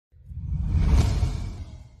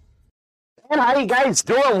And how you guys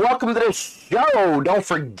doing? Welcome to the show. Don't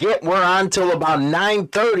forget, we're on till about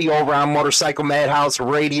 9:30 over on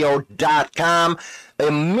MotorcycleMadhouseRadio.com.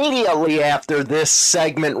 Immediately after this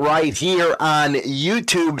segment right here on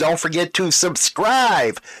YouTube, don't forget to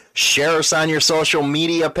subscribe, share us on your social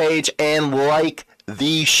media page, and like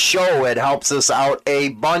the show. It helps us out a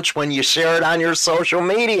bunch when you share it on your social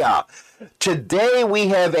media. Today we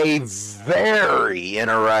have a very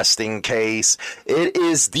interesting case. It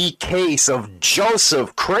is the case of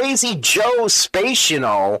Joseph Crazy Joe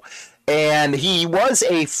Spacino, and he was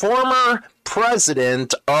a former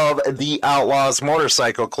president of the Outlaws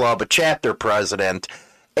Motorcycle Club, a chapter president.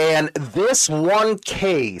 And this one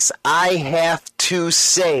case, I have to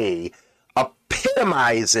say,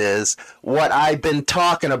 epitomizes what I've been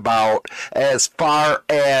talking about as far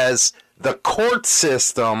as the court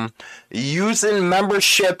system using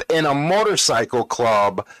membership in a motorcycle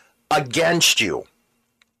club against you.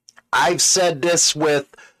 I've said this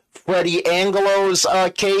with Freddie Angelo's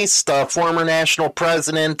case, the former national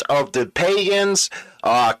president of the Pagans.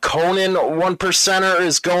 Conan, one percenter,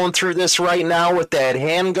 is going through this right now with that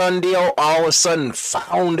handgun deal, all of a sudden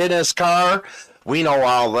found in his car. We know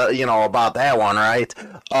all about that one, right?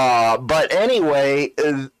 But anyway,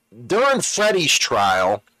 during Freddie's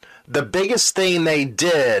trial, the biggest thing they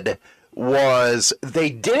did was they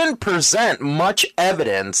didn't present much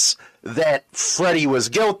evidence that Freddie was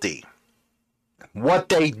guilty. What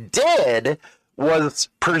they did was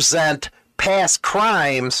present past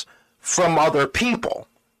crimes from other people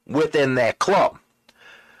within that club.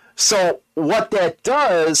 So what that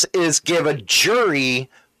does is give a jury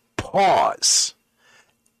pause.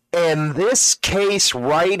 In this case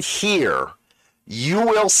right here, you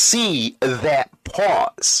will see that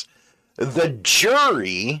pause. The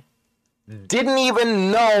jury didn't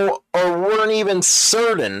even know or weren't even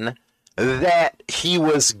certain that he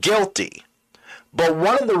was guilty. But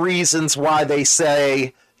one of the reasons why they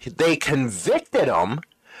say they convicted him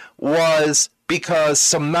was because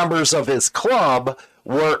some members of his club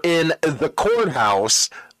were in the courthouse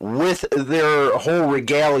with their whole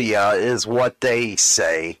regalia, is what they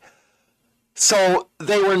say. So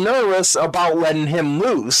they were nervous about letting him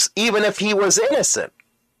loose, even if he was innocent.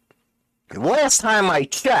 Last time I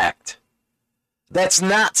checked, that's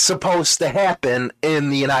not supposed to happen in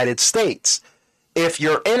the United States. If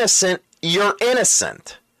you're innocent, you're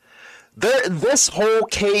innocent. This whole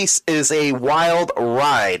case is a wild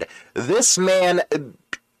ride. This man,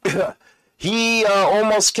 he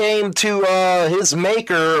almost came to his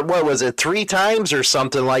maker, 3 times or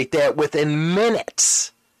something like that, within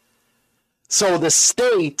minutes. So the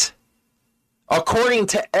state, according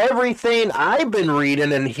to everything I've been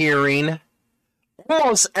reading and hearing,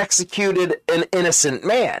 almost executed an innocent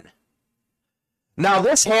man. Now,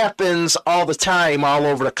 this happens all the time all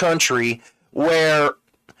over the country where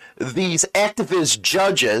these activist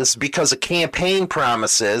judges, because of campaign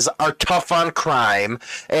promises, are tough on crime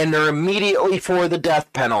and they're immediately for the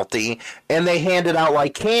death penalty, and they hand it out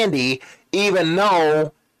like candy, even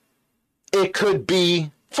though it could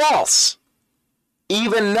be false,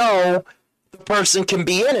 even though the person can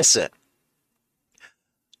be innocent.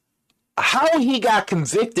 How he got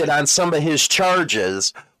convicted on some of his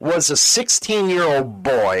charges was a 16-year-old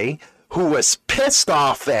boy who was pissed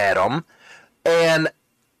off at him and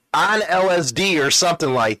on LSD or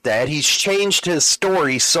something like that. He's changed his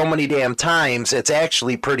story so many damn times, it's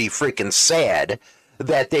actually pretty freaking sad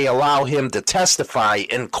that they allow him to testify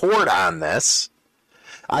in court on this.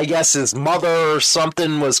 I guess his mother or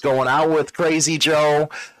something was going out with Crazy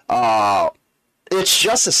Joe. It's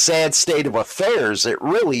just a sad state of affairs. It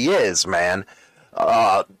really is, man.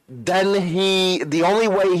 Then the only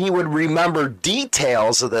way he would remember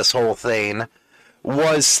details of this whole thing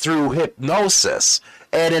was through hypnosis.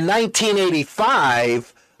 And in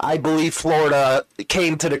 1985, I believe Florida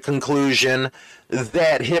came to the conclusion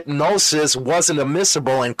that hypnosis wasn't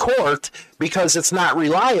admissible in court because it's not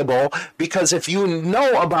reliable. Because if you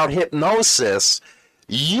know about hypnosis,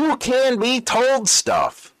 you can be told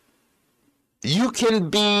stuff. You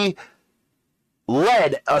can be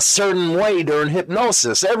led a certain way during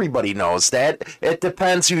hypnosis. Everybody knows that. It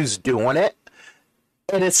depends who's doing it.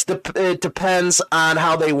 And it depends on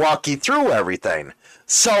how they walk you through everything.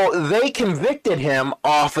 So they convicted him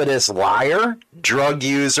off of this liar, drug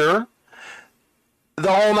user,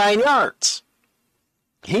 the whole 9 yards.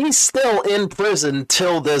 He's still in prison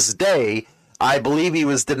till this day. I believe he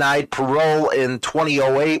was denied parole in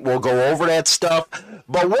 2008. We'll go over that stuff.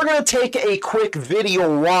 But we're going to take a quick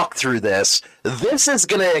video walk through this. This is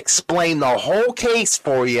going to explain the whole case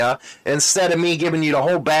for you. Instead of me giving you the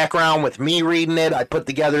whole background with me reading it, I put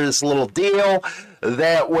together this little deal.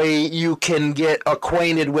 That way you can get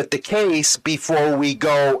acquainted with the case before we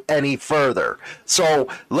go any further. So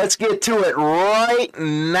let's get to it right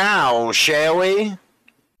now, shall we?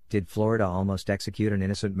 Did Florida almost execute an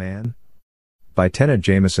innocent man? By Tenna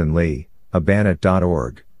Jameson Lee,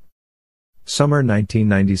 Abanit.org. Summer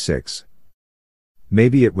 1996.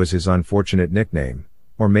 Maybe it was his unfortunate nickname,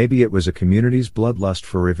 or maybe it was a community's bloodlust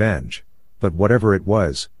for revenge, but whatever it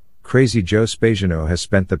was, Crazy Joe Spagino has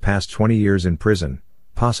spent the past 20 years in prison,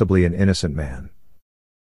 possibly an innocent man.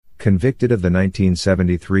 Convicted of the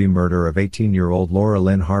 1973 murder of 18-year-old Laura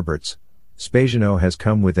Lynn Harberts, Spagino has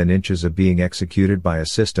come within inches of being executed by a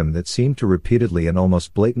system that seemed to repeatedly and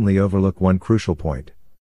almost blatantly overlook one crucial point.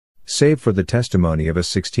 Save for the testimony of a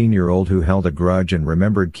 16-year-old who held a grudge and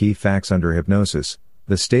remembered key facts under hypnosis,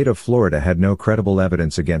 the state of Florida had no credible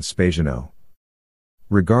evidence against Spagino.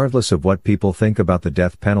 Regardless of what people think about the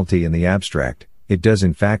death penalty in the abstract, it does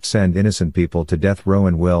in fact send innocent people to death row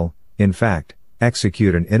and will, in fact,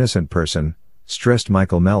 execute an innocent person, stressed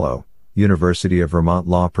Michael Mello, University of Vermont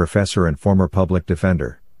law professor and former public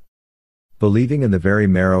defender. Believing in the very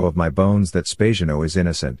marrow of my bones that Spagino is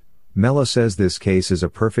innocent, Mello says this case is a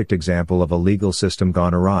perfect example of a legal system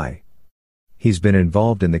gone awry. He's been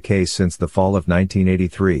involved in the case since the fall of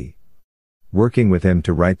 1983. Working with him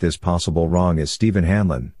to right this possible wrong is Stephen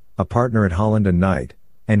Hanlon, a partner at Holland and Knight,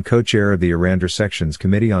 and co-chair of the Arander Section's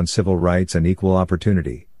Committee on Civil Rights and Equal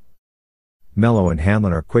Opportunity. Mello and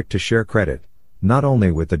Hanlon are quick to share credit, not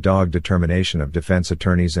only with the dogged determination of defense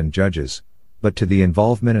attorneys and judges, but to the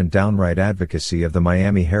involvement and downright advocacy of the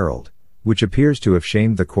Miami Herald, which appears to have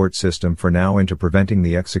shamed the court system for now into preventing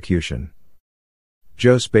the execution.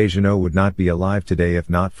 Joe Spagino would not be alive today if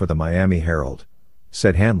not for the Miami Herald,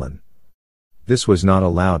 said Hanlon. This was not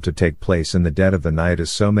allowed to take place in the dead of the night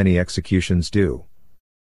as so many executions do.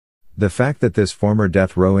 The fact that this former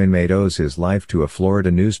death row inmate owes his life to a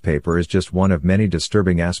Florida newspaper is just one of many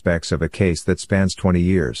disturbing aspects of a case that spans 20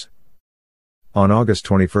 years. On August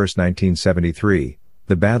 21, 1973,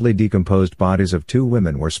 the badly decomposed bodies of two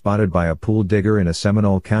women were spotted by a pool digger in a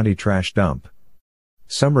Seminole County trash dump.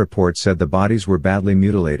 Some reports said the bodies were badly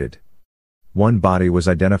mutilated. One body was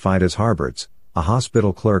identified as Harberts, a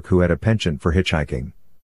hospital clerk who had a penchant for hitchhiking.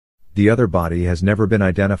 The other body has never been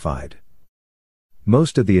identified.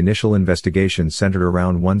 Most of the initial investigation centered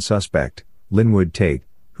around one suspect, Linwood Tate,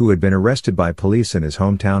 who had been arrested by police in his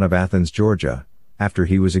hometown of Athens, Georgia, after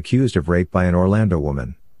he was accused of rape by an Orlando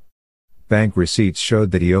woman. Bank receipts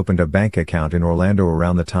showed that he opened a bank account in Orlando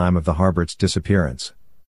around the time of the Harberts' disappearance.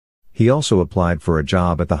 He also applied for a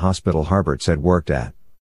job at the hospital Harberts had worked at.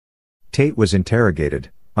 Tate was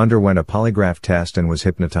interrogated, underwent a polygraph test and was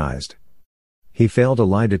hypnotized. He failed a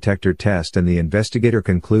lie detector test and the investigator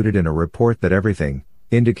concluded in a report that everything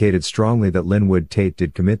indicated strongly that Linwood Tate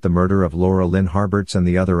did commit the murder of Laura Lynn Harberts and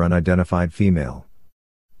the other unidentified female.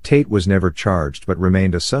 Tate was never charged but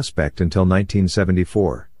remained a suspect until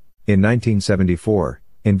 1974. In 1974,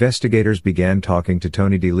 investigators began talking to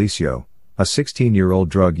Tony DiLisio, a 16-year-old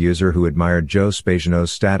drug user who admired Joe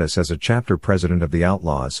Spagino's status as a chapter president of the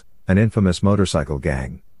Outlaws, an infamous motorcycle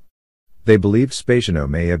gang. They believed Spagino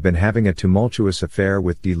may have been having a tumultuous affair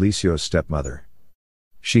with DiLisio's stepmother.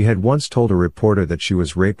 She had once told a reporter that she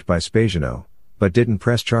was raped by Spagino, but didn't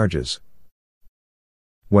press charges.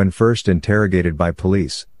 When first interrogated by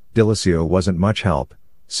police, DiLisio wasn't much help,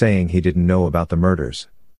 saying he didn't know about the murders.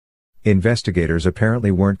 Investigators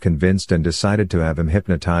apparently weren't convinced and decided to have him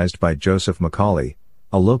hypnotized by Joseph McCauley,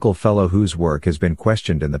 a local fellow whose work has been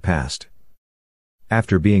questioned in the past.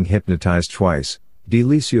 After being hypnotized twice,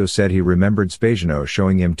 DiLisio said he remembered Spagino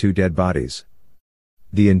showing him two dead bodies.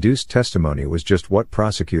 The induced testimony was just what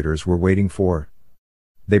prosecutors were waiting for.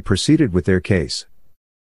 They proceeded with their case.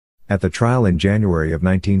 At the trial in January of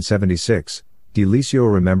 1976, DiLisio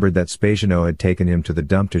remembered that Spagino had taken him to the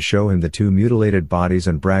dump to show him the two mutilated bodies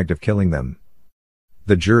and bragged of killing them.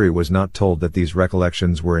 The jury was not told that these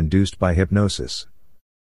recollections were induced by hypnosis.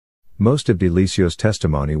 Most of DiLisio's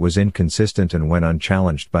testimony was inconsistent and went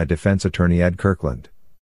unchallenged by defense attorney Ed Kirkland.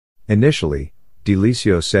 Initially,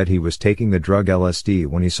 DiLisio said he was taking the drug LSD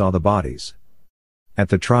when he saw the bodies. At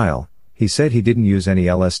the trial, he said he didn't use any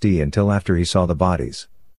LSD until after he saw the bodies.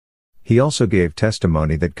 He also gave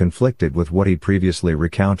testimony that conflicted with what he'd previously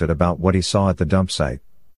recounted about what he saw at the dump site.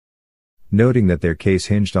 Noting that their case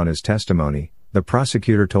hinged on his testimony, the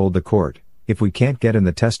prosecutor told the court, "If we can't get in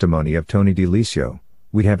the testimony of Tony DiLisio,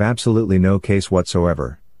 we'd have absolutely no case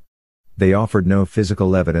whatsoever." They offered no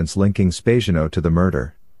physical evidence linking Spagino to the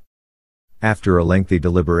murder. After a lengthy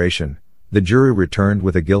deliberation, the jury returned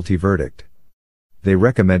with a guilty verdict. They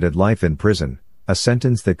recommended life in prison, a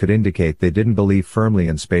sentence that could indicate they didn't believe firmly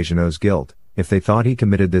in Spagino's guilt, if they thought he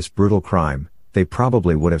committed this brutal crime, they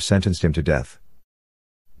probably would have sentenced him to death.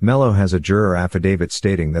 Mello has a juror affidavit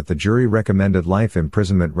stating that the jury recommended life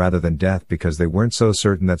imprisonment rather than death because they weren't so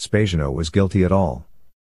certain that Spagino was guilty at all.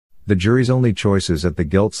 The jury's only choices at the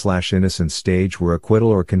guilt/innocence stage were acquittal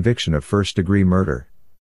or conviction of first-degree murder.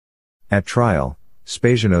 At trial,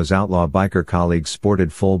 Spagino's outlaw biker colleagues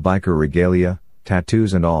sported full biker regalia,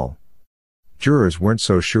 tattoos and all. Jurors weren't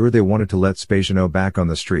so sure they wanted to let Spagino back on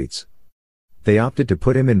the streets. They opted to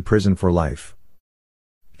put him in prison for life.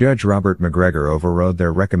 Judge Robert McGregor overrode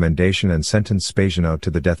their recommendation and sentenced Spagino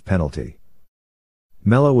to the death penalty.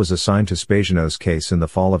 Mello was assigned to Spagino's case in the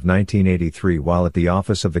fall of 1983 while at the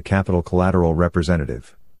office of the Capital Collateral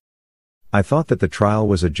Representative. "I thought that the trial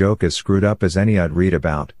was a joke as screwed up as any I'd read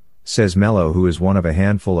about," says Mello, who is one of a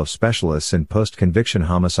handful of specialists in post-conviction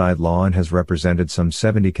homicide law and has represented some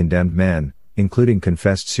 70 condemned men, including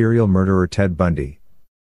confessed serial murderer Ted Bundy.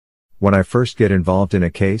 "When I first get involved in a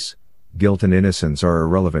case, guilt and innocence are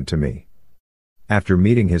irrelevant to me." After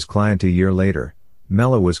meeting his client a year later,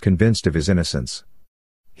 Mello was convinced of his innocence.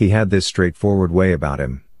 He had this straightforward way about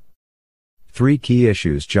him. 3 key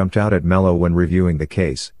issues jumped out at Mello when reviewing the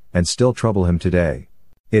case, and still trouble him today.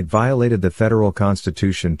 It violated the federal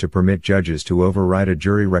constitution to permit judges to override a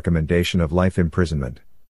jury recommendation of life imprisonment.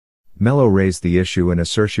 Mello raised the issue in a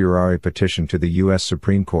certiorari petition to the U.S.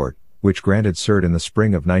 Supreme Court, which granted cert in the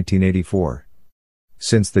spring of 1984.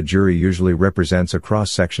 Since the jury usually represents a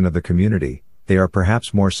cross-section of the community, they are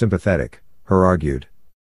perhaps more sympathetic, Herr argued.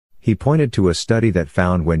 He pointed to a study that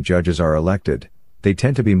found when judges are elected, they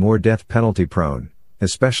tend to be more death penalty prone,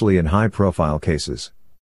 especially in high-profile cases.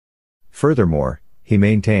 Furthermore, he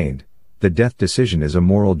maintained, the death decision is a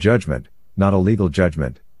moral judgment, not a legal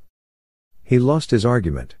judgment. He lost his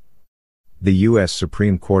argument. The U.S.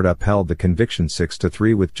 Supreme Court upheld the conviction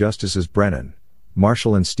 6-3 with Justices Brennan,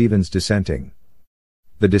 Marshall and Stevens dissenting.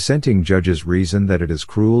 The dissenting judges reasoned that it is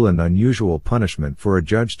cruel and unusual punishment for a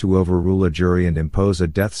judge to overrule a jury and impose a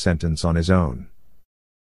death sentence on his own.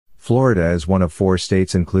 Florida is one of 4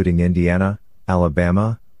 states including Indiana,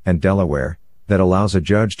 Alabama, and Delaware, that allows a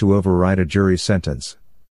judge to override a jury's sentence.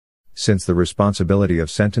 Since the responsibility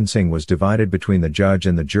of sentencing was divided between the judge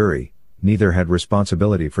and the jury, neither had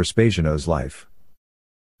responsibility for Spagino's life.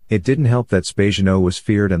 It didn't help that Spagino was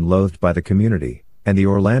feared and loathed by the community, and the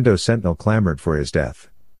Orlando Sentinel clamored for his death.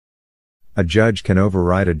 A judge can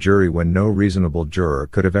override a jury when no reasonable juror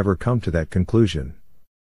could have ever come to that conclusion.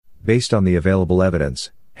 Based on the available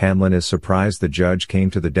evidence, Hanlon is surprised the judge came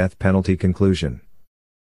to the death penalty conclusion.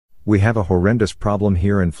 "We have a horrendous problem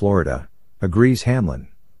here in Florida," agrees Hanlon.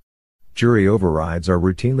 "Jury overrides are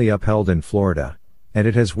routinely upheld in Florida, and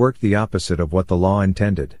it has worked the opposite of what the law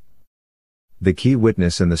intended." The key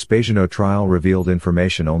witness in the Spagino trial revealed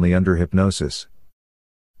information only under hypnosis.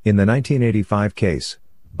 In the 1985 case,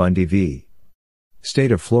 Bundy v.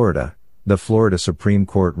 State of Florida, the Florida Supreme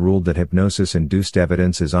Court ruled that hypnosis-induced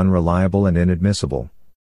evidence is unreliable and inadmissible.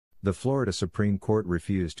 The Florida Supreme Court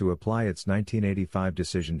refused to apply its 1985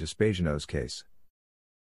 decision to Spagino's case.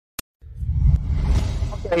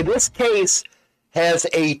 Okay, this case has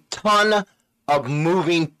a ton of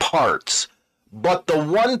moving parts, but the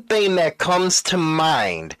one thing that comes to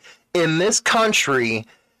mind in this country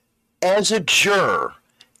as a juror,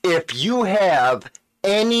 if you have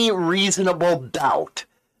any reasonable doubt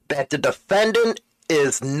that the defendant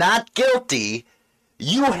is not guilty,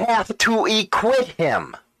 you have to acquit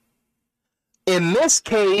him. In this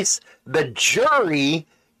case, the jury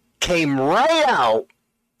came right out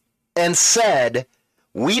and said,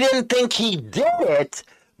 we didn't think he did it,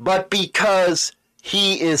 but because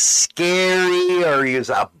he is scary or he's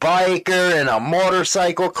a biker in a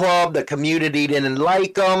motorcycle club, the community didn't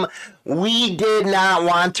like him, we did not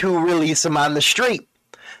want to release him on the street.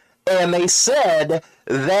 And they said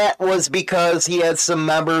that was because he had some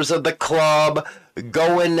members of the club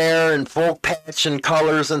go in there in full patch and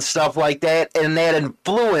colors and stuff like that, and that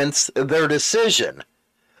influenced their decision.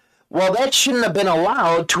 Well, that shouldn't have been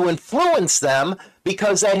allowed to influence them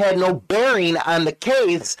because that had no bearing on the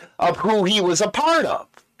case of who he was a part of.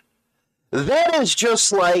 That is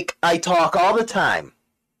just like I talk all the time.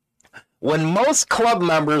 When most club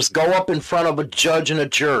members go up in front of a judge and a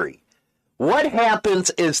jury, what happens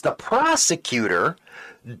is the prosecutor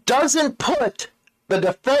doesn't put the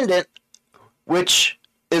defendant, which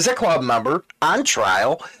is a club member, on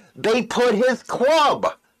trial. They put his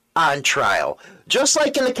club on trial. Just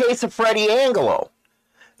like in the case of Freddie Angelo.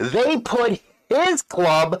 They put his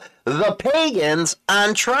club, the Pagans,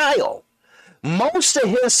 on trial. Most of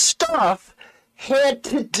his stuff had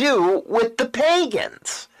to do with the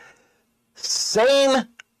Pagans. Same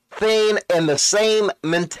thing and the same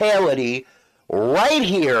mentality right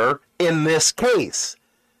here in this case.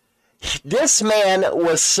 This man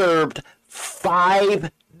was served 5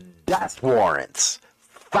 death warrants.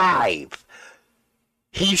 5.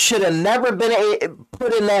 He should have never been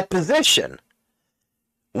put in that position.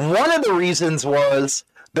 One of the reasons was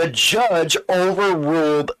the judge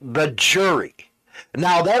overruled the jury.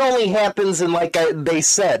 Now, that only happens in, like they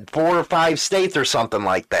said, 4 or 5 states or something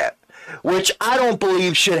like that, which I don't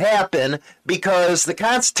believe should happen because the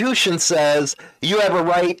Constitution says you have a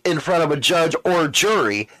right in front of a judge or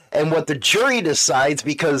jury, and what the jury decides,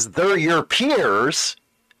 because they're your peers,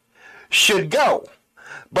 should go.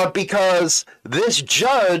 But because this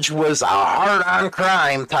judge was a hard-on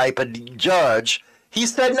crime type of judge, he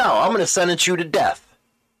said, no, I'm going to sentence you to death.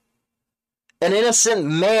 An innocent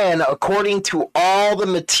man, according to all the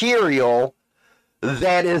material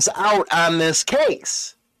that is out on this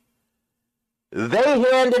case. They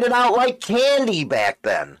handed it out like candy back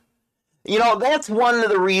then. You know, that's one of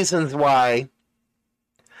the reasons why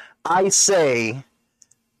I say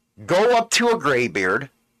go up to a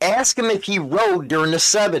graybeard, ask him if he rode during the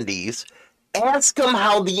 70s, ask him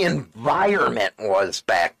how the environment was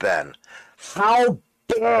back then, how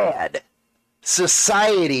bad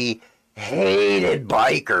society hated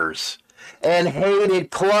bikers and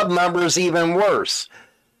hated club members even worse.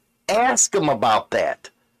 Ask him about that.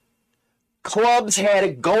 Clubs had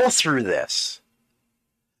to go through this.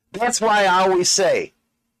 That's why I always say,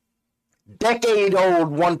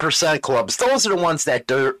 decade-old 1% clubs, those are the ones that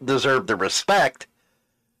deserve the respect.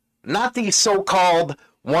 Not these so-called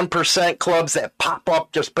 1% clubs that pop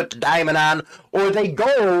up, just put the diamond on, or they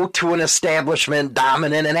go to an establishment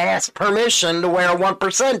dominant and ask permission to wear a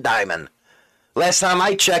 1% diamond. Last time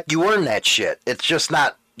I checked, you earn that shit. It's just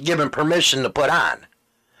not given permission to put on.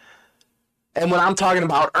 And when I'm talking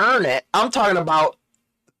about earn it, I'm talking about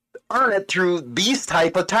earn it through these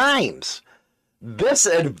type of times. This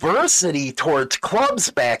adversity towards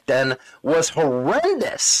clubs back then was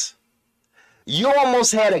horrendous. You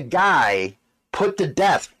almost had a guy put to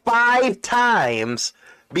death 5 times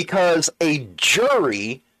because a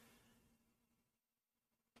jury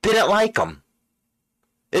didn't like him.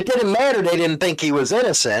 It didn't matter they didn't think he was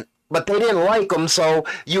innocent, but they didn't like him, so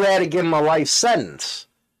you had to give him a life sentence.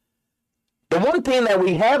 The one thing that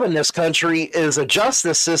we have in this country is a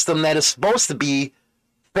justice system that is supposed to be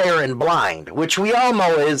fair and blind, which we all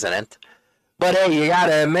know isn't. But hey, you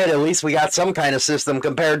gotta admit, at least we got some kind of system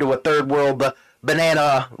compared to a third world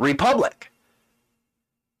banana republic.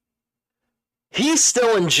 He's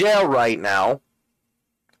still in jail right now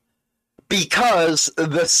because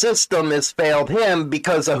the system has failed him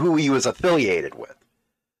because of who he was affiliated with.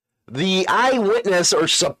 The eyewitness or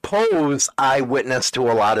supposed eyewitness to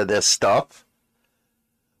a lot of this stuff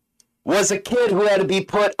was a kid who had to be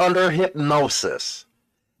put under hypnosis.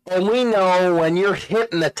 And we know when you're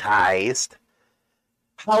hypnotized,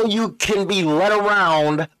 how you can be led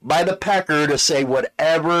around by the pecker to say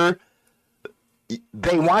whatever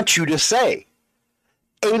they want you to say.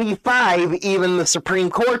 85, even the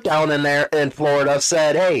Supreme Court down in there in Florida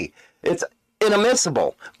said, hey, it's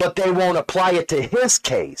inadmissible, but they won't apply it to his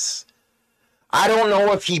case. I don't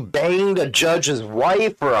know if he banged a judge's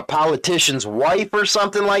wife or a politician's wife or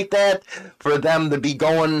something like that for them to be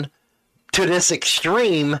going to this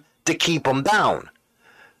extreme to keep him down.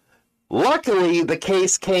 Luckily, the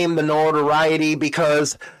case came to notoriety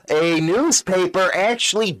because a newspaper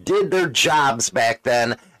actually did their jobs back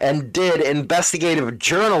then and did investigative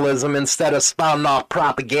journalism instead of spouting off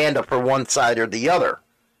propaganda for one side or the other.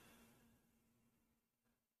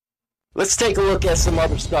 Let's take a look at some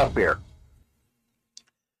other stuff here.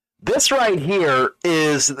 This right here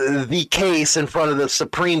is the case in front of the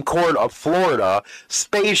Supreme Court of Florida,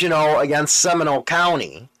 Spagino against Seminole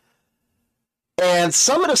County. And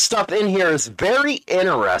some of the stuff in here is very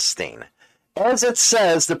interesting. As it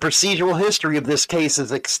says, the procedural history of this case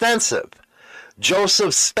is extensive.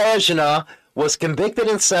 Joseph Spagina was convicted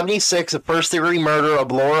in 1976 of first-degree murder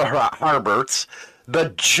of Laura Harberts.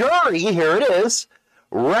 The jury, here it is,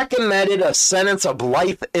 recommended a sentence of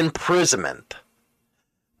life imprisonment.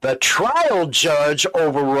 The trial judge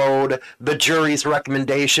overrode the jury's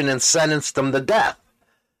recommendation and sentenced him to death.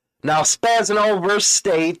 Now, Spagino versus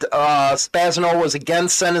State, Spagino was again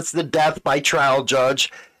sentenced to death by trial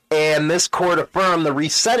judge, and this court affirmed the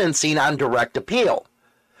resentencing on direct appeal.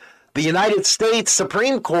 The United States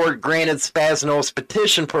Supreme Court granted Spagino's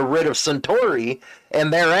petition for writ of certiorari,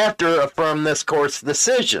 and thereafter affirmed this court's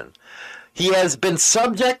decision. He has been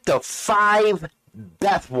subject to 5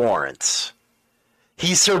 death warrants.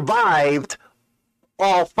 He survived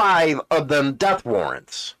all 5 of them death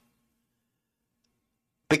warrants.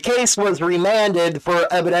 The case was remanded for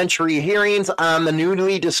evidentiary hearings on the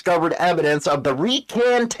newly discovered evidence of the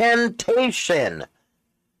recantation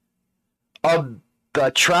of the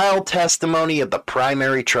trial testimony of the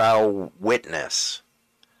primary trial witness.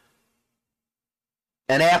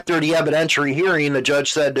 And after the evidentiary hearing, the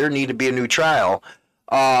judge said there needed to be a new trial.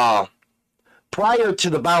 Prior to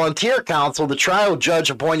the volunteer counsel, the trial judge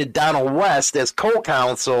appointed Donald West as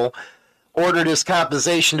co-counsel, ordered his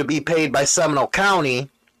compensation to be paid by Seminole County.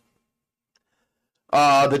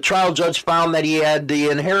 The trial judge found that he had the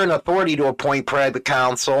inherent authority to appoint private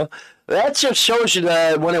counsel. That just shows you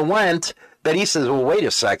that when it went, that he says, well, wait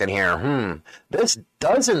a second here. This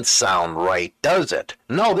doesn't sound right, does it?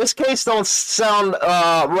 No, this case don't sound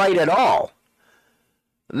right at all.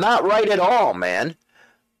 Not right at all, man.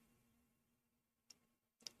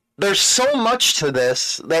 There's so much to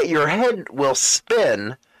this that your head will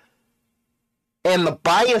spin, and the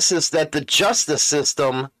biases that the justice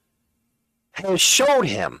system has showed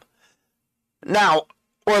him. Now,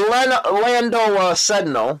 Orlando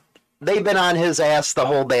Sentinel, they've been on his ass the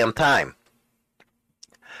whole damn time.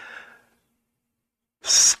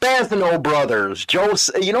 Spazano brothers,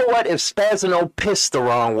 you know what? If Spazano pissed the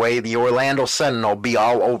wrong way, the Orlando Sentinel be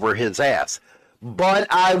all over his ass. But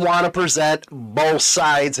I want to present both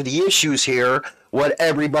sides of the issues here, what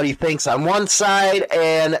everybody thinks on one side,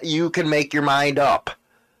 and you can make your mind up.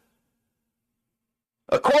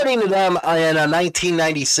 According to them, in a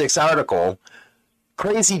 1996 article,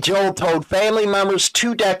 Crazy Joe told family members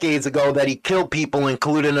 2 decades ago that he killed people,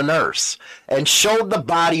 including a nurse, and showed the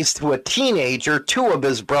bodies to a teenager, 2 of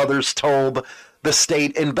his brothers told the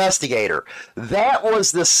state investigator. That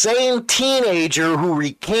was the same teenager who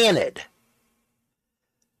recanted.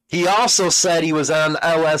 He also said he was on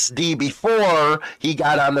LSD before he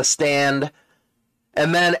got on the stand,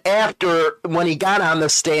 and then after, when he got on the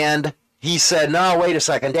stand, he said, no, wait a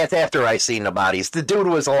second, that's after I seen the bodies. The dude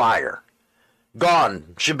was a liar.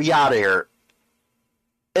 Gone. Should be out of here.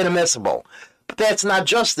 Inadmissible. But that's not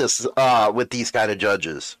justice with these kind of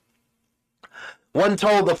judges. One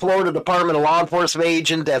told the Florida Department of Law Enforcement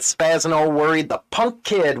agent that Spazano worried the punk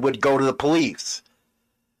kid would go to the police.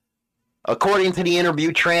 According to the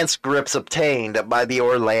interview transcripts obtained by the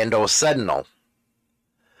Orlando Sentinel.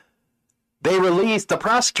 The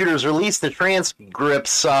prosecutors released the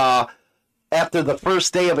transcripts after the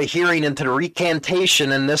first day of a hearing into the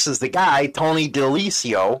recantation, and this is the guy, Tony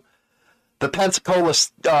Delisio. The Pensacola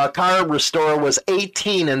car restorer was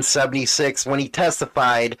 18 in 76 when he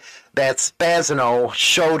testified that Spazano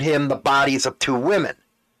showed him the bodies of 2 women.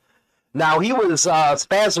 Now, he was,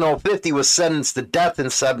 Spazano 50 was sentenced to death in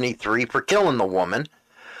 73 for killing the woman.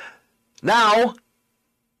 Now,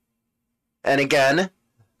 and again,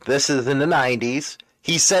 this is in the 90s,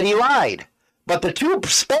 he said he lied. But the 2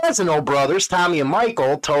 Spazano brothers, Tommy and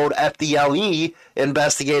Michael, told FDLE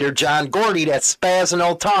investigator John Gordy that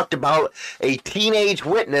Spazano talked about a teenage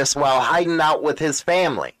witness while hiding out with his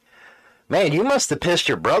family. Man, you must have pissed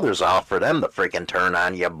your brothers off for them to freaking turn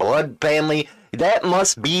on you. Blood family, that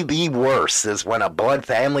must be the worst, is when a blood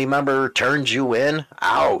family member turns you in.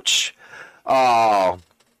 Ouch.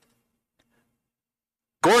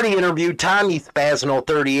 Gordy interviewed Tommy Spazano,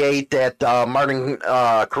 38, at Martin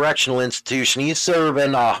Correctional Institution. He's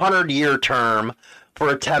serving a 100-year term for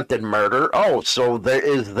attempted murder. Oh, so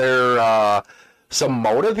is there some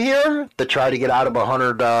motive here to try to get out of a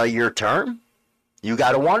 100-year term? You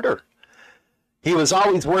got to wonder. He was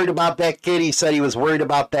always worried about that kid. He said he was worried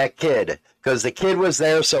about that kid because the kid was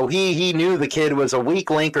there, so he knew the kid was a weak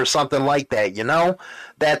link or something like that, you know?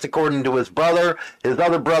 That's according to his brother. His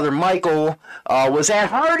other brother, Michael, was at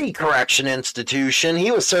Hardy Correction Institution. He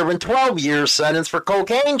was serving 12 years sentence for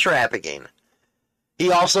cocaine trafficking.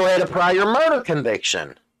 He also had a prior murder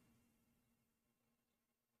conviction.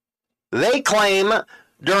 They claim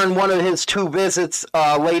during one of his 2 visits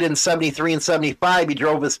late in 73 and 75, he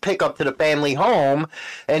drove his pickup to the family home,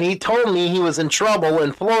 and he told me he was in trouble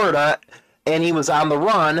in Florida and he was on the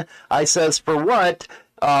run. I says, for what?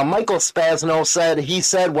 Michael Spazano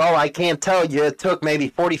said, well, I can't tell you. It took maybe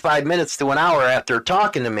 45 minutes to an hour after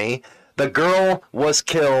talking to me. The girl was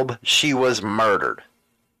killed. She was murdered.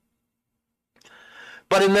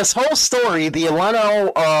 But in this whole story, the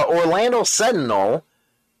Orlando Sentinel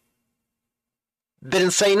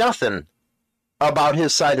didn't say nothing about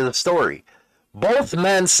his side of the story. Both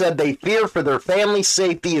men said they fear for their family's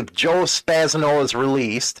safety if Joe Spazano is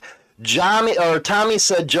released. Tommy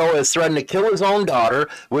said Joe has threatened to kill his own daughter,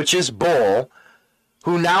 which is bull,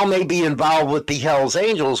 who now may be involved with the Hells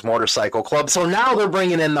Angels motorcycle club. So now they're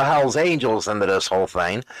bringing in the Hells Angels into this whole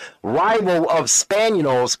thing. Rival of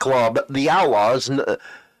Spaniano's club, the Outlaws.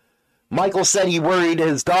 Michael said he worried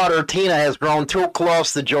his daughter, Tina, has grown too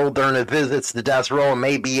close to Joe during his visits to death row and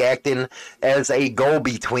may be acting as a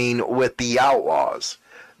go-between with the outlaws.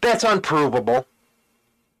 That's unprovable.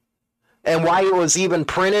 And why it was even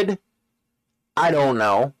printed, I don't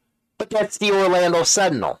know. But that's the Orlando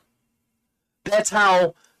Sentinel. That's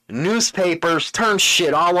how newspapers turn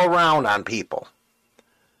shit all around on people.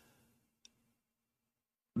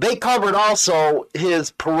 They covered also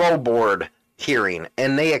his parole board hearing,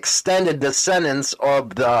 and they extended the sentence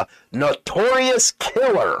of the notorious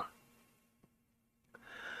killer.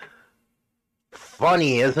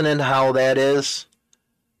 Funny, isn't it, how that is?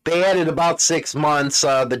 They added about 6 months,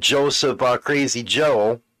 the Joseph Crazy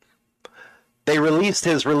Joe. They released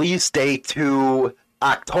his release date to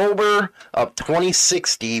October of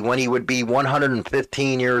 2060, when he would be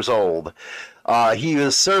 115 years old. He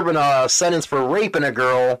was serving a sentence for raping a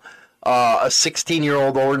girl, a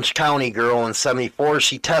 16-year-old Orange County girl in 74.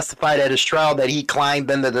 She testified at his trial that he climbed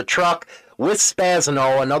into the truck with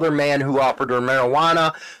Spazano, another man who offered her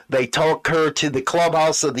marijuana. They took her to the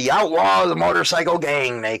clubhouse of the Outlaws motorcycle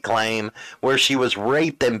gang, they claim, where she was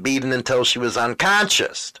raped and beaten until she was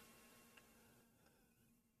unconscious.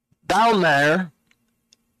 Down there,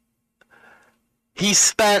 he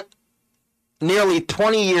spent nearly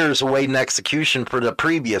 20 years awaiting execution for the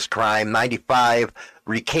previous crime. 95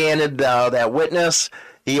 recanted that witness.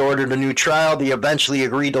 He ordered a new trial. They eventually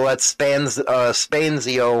agreed to let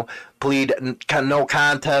Spanzio plead no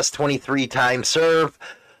contest, 23 times served.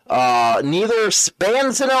 Neither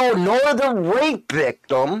Spanzino nor the rape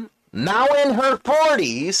victim, now in her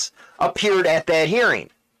 40s, appeared at that hearing.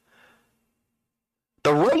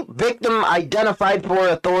 The rape victim identified for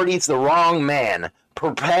authorities the wrong man,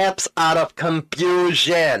 perhaps out of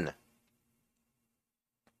confusion.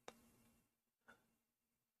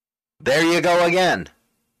 There you go again.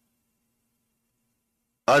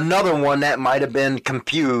 Another one that might have been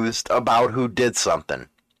confused about who did something.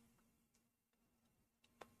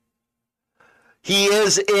 He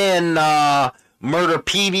is in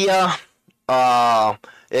Murderpedia.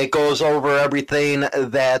 It goes over everything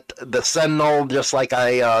that the Sentinel, just like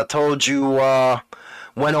I told you,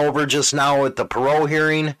 went over just now at the parole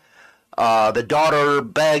hearing. The daughter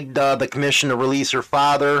begged the commission to release her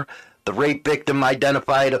father. The rape victim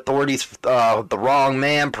identified authorities the wrong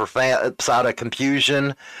man, perhaps out of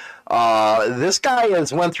confusion. This guy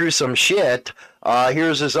has went through some shit.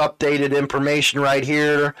 Here's his updated information right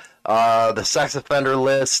here. The sex offender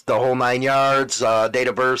list, the whole 9 yards, date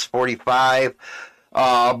of birth 45.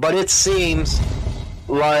 But it seems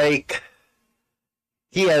like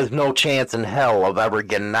he has no chance in hell of ever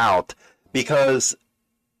getting out, because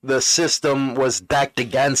the system was decked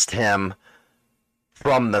against him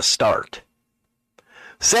from the start.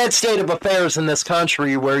 Sad state of affairs in this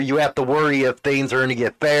country, where you have to worry if things are going to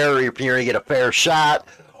get fair, or if you're going to get a fair shot,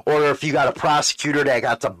 or if you got a prosecutor that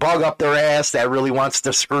got the bug up their ass that really wants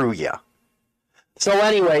to screw you. So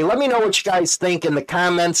anyway, let me know what you guys think in the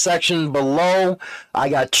comments section below. I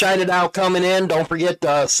got Chinatown coming in. Don't forget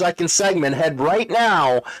the second segment. Head right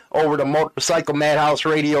now over to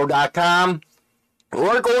MotorcycleMadhouseRadio.com,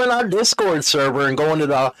 or go in our Discord server and go into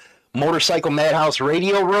the Motorcycle Madhouse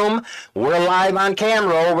Radio Room. We're live on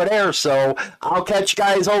camera over there, so I'll catch you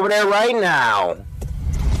guys over there right now.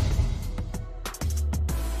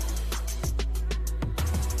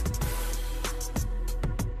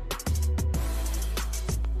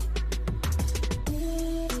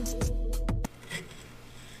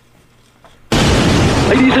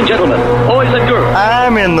 Ladies and gentlemen, boys and girls,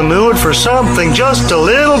 I'm in the mood for something just a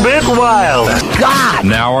little bit wild. God!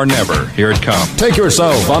 Now or never, here it comes. Take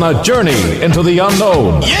yourself on a journey into the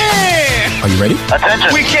unknown. Yeah! Are you ready?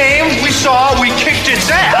 attention. We came, we saw, we kicked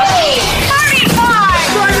its ass. 35!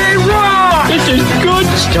 Friday Rock! This is good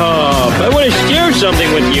stuff. I want to share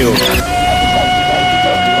something with you.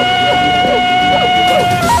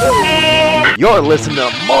 You're listening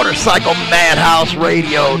to Motorcycle Madhouse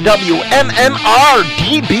Radio, WMMR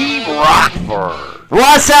DB Rockford.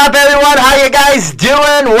 What's up, everyone? How you guys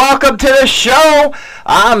doing? Welcome to the show.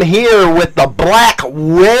 I'm here with the Black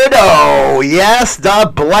Widow. Yes, the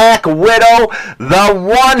Black Widow, the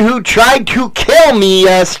one who tried to kill me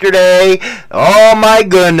yesterday. Oh my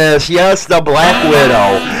goodness, yes, the Black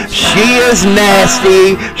Widow. She is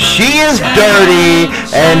nasty, she is dirty,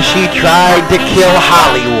 and she tried to kill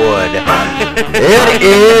Hollywood. It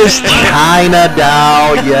is China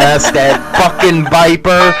Doll, yes, that fucking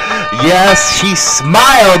viper. Yes, she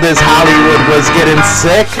smiled as Hollywood was getting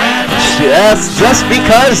sick. Yes, just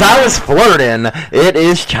because I was flirting. It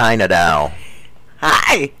is China Doll.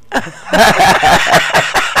 Hi.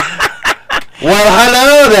 Well,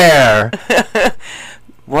 hello there.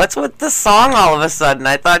 What's with the song all of a sudden?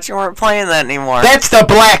 I thought you weren't playing that anymore. That's the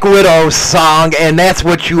Black Widow song, and that's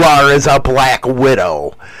what you are, as a Black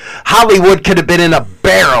Widow. Hollywood could have been in a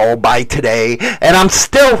barrel by today, and I'm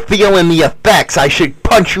still feeling the effects. I should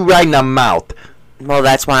punch you right in the mouth. Well,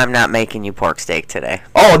 that's why I'm not making you pork steak today.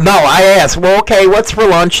 Oh, no, I asked, well, okay, what's for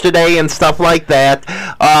lunch today and stuff like that?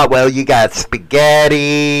 Well, you got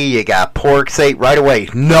spaghetti, you got pork steak right away.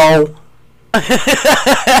 No.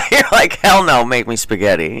 You're like, hell no, make me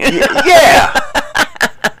spaghetti. Yeah.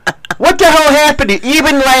 What the hell happened?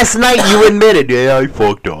 Even last night you admitted, yeah, I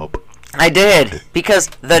fucked up. I did, because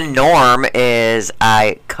the norm is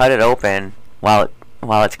I cut it open while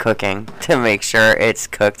it's cooking to make sure it's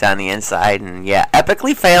cooked on the inside, and yeah,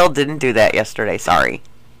 epically failed. Didn't do that yesterday. Sorry.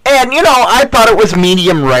 And, you know, I thought it was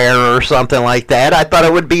medium rare or something like that. I thought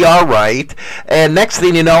it would be all right. And next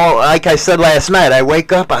thing you know, like I said last night, I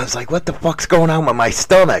wake up, I was like, what the fuck's going on with my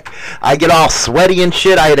stomach? I get all sweaty and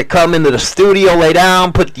shit. I had to come into the studio, lay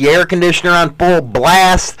down, put the air conditioner on full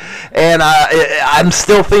blast. And I'm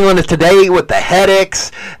still feeling it today with the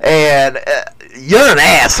headaches. And you're an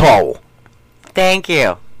asshole. Thank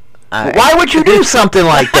you. Why would you do something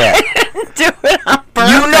like that? Do it on purpose.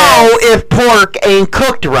 You know, if pork ain't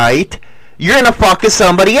cooked right, you're gonna fuck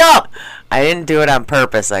somebody up. I didn't do it on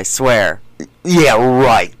purpose, I swear. Yeah,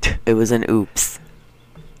 right. It was an oops.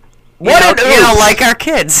 What an oops? You know, like our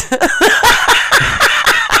kids.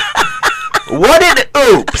 What an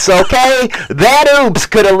oops, okay? That oops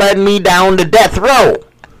could have led me down to death row.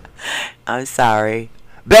 I'm sorry.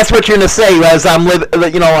 That's what you're gonna say as I'm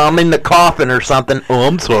I'm in the coffin or something. Oh,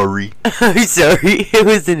 I'm sorry. I'm sorry. It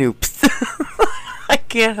was an oops. I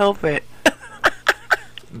can't help it.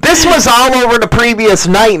 This was all over the previous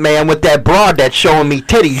night, man, with that broad that's showing me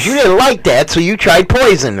titties. You didn't like that, so you tried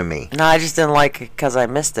poisoning me. No, I just didn't like it because I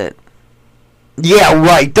missed it. Yeah,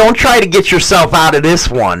 right. Don't try to get yourself out of this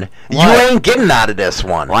one. What? You ain't getting out of this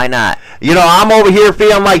one. Why not? You know, I'm over here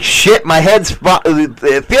feeling like shit. My head's...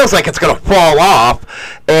 It feels like it's going to fall off.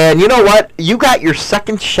 And you know what? You got your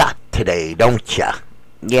second shot today, don't you?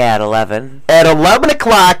 Yeah, at 11. At 11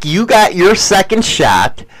 o'clock, you got your second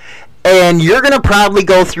shot. And you're going to probably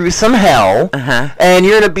go through some hell. And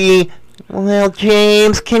you're going to be... Well,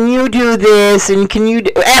 James, can you do this? And can you...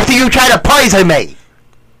 After you try to poison me.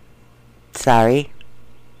 Sorry.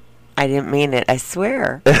 I didn't mean it, I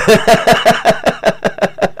swear.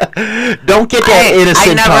 Don't get that innocent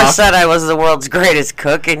I never talk. said I was the world's greatest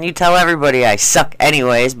cook, and you tell everybody I suck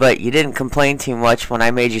anyways, but you didn't complain too much when I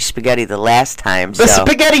made you spaghetti the last time, so... The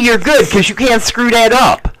spaghetti, you're good, because you can't screw that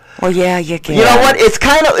up. Well, yeah, you can. You know what? It's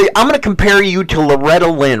kind of... I'm going to compare you to Loretta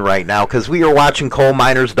Lynn right now, because we were watching Coal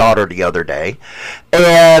Miner's Daughter the other day,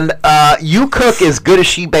 and you cook as good as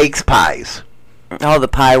she bakes pies. Oh, the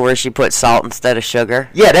pie where she put salt instead of sugar?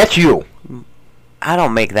 Yeah, that's you. I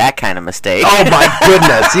don't make that kind of mistake. Oh, my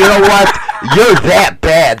goodness. You know what? You're that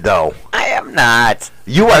bad, though. I am not.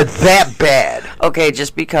 You are that bad. Okay,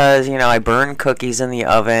 just because, I burn cookies in the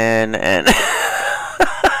oven and...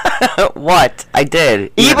 What? I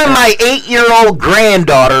did. Even my 8-year-old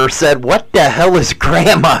granddaughter said, what the hell is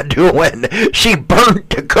Grandma doing? She burnt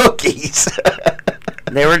the cookies.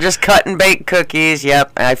 They were just cut and baked cookies.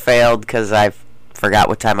 Yep, I failed because I forgot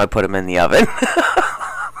what time I put them in the oven.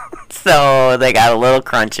 So they got a little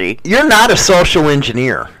crunchy. You're not a social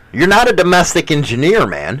engineer. You're not a domestic engineer,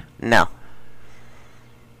 man. No.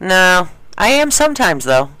 No. I am sometimes,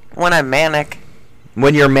 though, when I'm manic.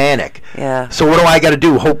 When you're manic. Yeah. So what do I got to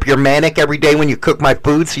do? Hope you're manic every day when you cook my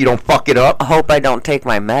food so you don't fuck it up? I hope I don't take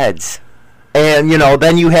my meds. And,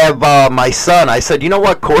 then you have my son. I said, you know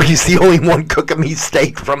what? Corey's the only one cooking me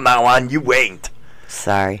steak from now on. You ain't.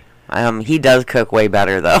 Sorry. He does cook way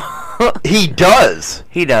better, though. He does.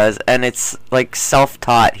 He does, and it's, like,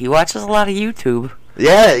 self-taught. He watches a lot of YouTube.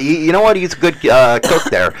 Yeah, you know what? He's a good cook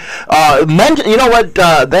there. You know what?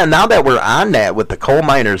 Now that we're on that with the Coal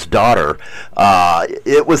Miner's Daughter,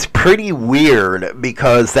 it was pretty weird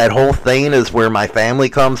because that whole thing is where my family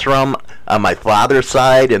comes from on my father's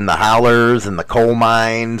side, and the hollers and the coal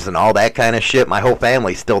mines and all that kind of shit. My whole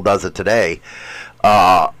family still does it today.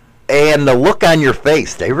 And the look on your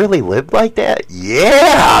face, they really lived like that?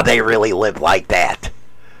 Yeah, they really lived like that.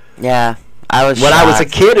 Yeah. I was when I was a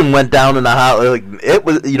kid and went down in the house, it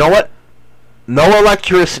was, you know what? No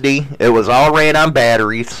electricity. It was all ran on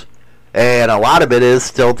batteries, and a lot of it is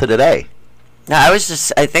still to today. No,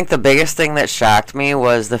 I think the biggest thing that shocked me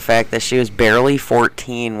was the fact that she was barely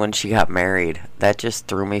 14 when she got married. That just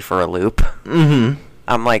threw me for a loop. Mm-hmm.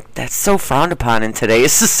 I'm like, that's so frowned upon in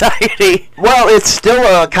today's society. Well, it's still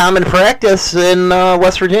a common practice in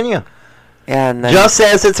West Virginia. Yeah, and then, just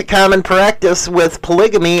as it's a common practice with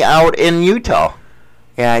polygamy out in Utah.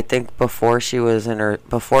 Yeah, I think before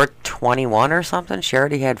 21 or something, she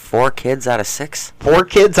already had 4 kids out of 6. 4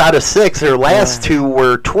 kids out of 6. Her last 2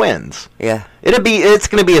 were twins. Yeah. It's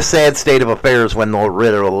going to be a sad state of affairs when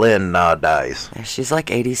Loretta Lynn dies. Yeah, she's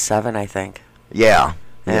like 87, I think. Yeah.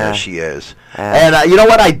 Yeah. Yeah, she is. And you know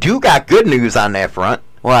what? I do got good news on that front.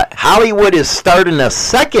 What? Hollywood is starting a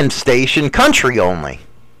second station, country only.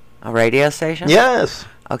 A radio station? Yes.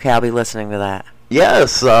 Okay, I'll be listening to that.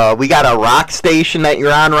 Yes, we got a rock station that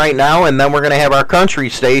you're on right now, and then we're going to have our country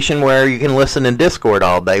station where you can listen in Discord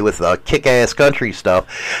all day with kick-ass country stuff.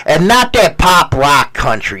 And not that pop rock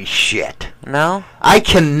country shit. No? I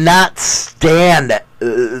cannot stand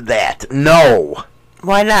that. No.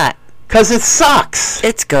 Why not? 'Cause it sucks.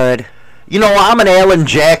 It's good. You know, I'm an Alan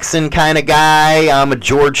Jackson kind of guy. I'm a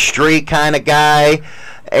George Strait kind of guy.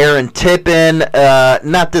 Aaron Tippin.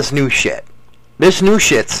 Not this new shit. This new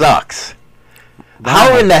shit sucks.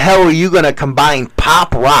 How in the hell are you going to combine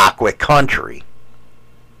pop rock with country?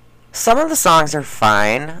 Some of the songs are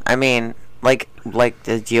fine. I mean, like,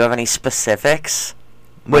 do you have any specifics?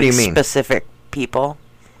 What do you mean? Specific people,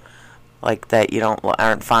 like that you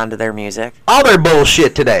aren't fond of their music. All their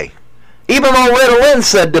bullshit today. Even though Loretta Lynn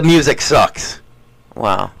said the music sucks.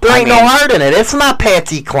 Wow. There ain't no heart in it. It's not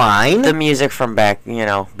Patsy Cline. The music from back in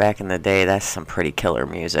the day, that's some pretty killer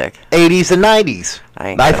music. 80s and 90s.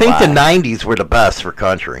 I think the 90s were the best for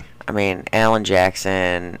country. I mean, Alan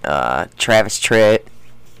Jackson, Travis Tritt.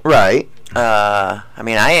 Right. I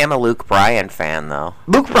mean, I am a Luke Bryan fan, though.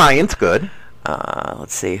 Luke Bryan's good.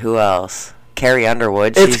 Let's see, who else? Carrie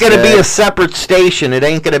Underwood. It's going to be a separate station. It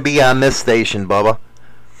ain't going to be on this station, Bubba.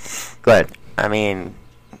 Go ahead. I mean,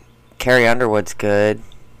 Carrie Underwood's good.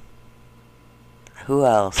 Who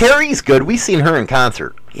else? Carrie's good. We seen her in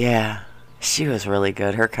concert. Yeah, she was really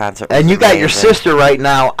good. Her concert was And you got your amazing. sister right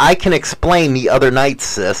now. I can explain the other night,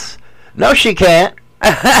 sis. No, she can't.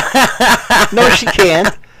 No, she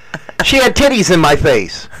can't. She had titties in my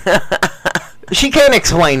face. She can't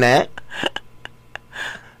explain that.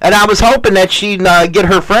 And I was hoping that she'd get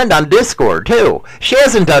her friend on Discord, too. She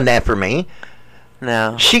hasn't done that for me.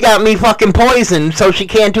 No. She got me fucking poisoned, so she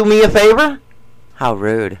can't do me a favor? How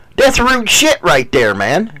rude. That's rude shit right there,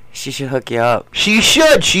 man. She should hook you up. She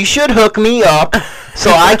should. She should hook me up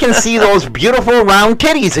so I can see those beautiful round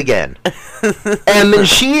titties again. And then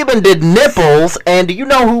she even did nipples, and do you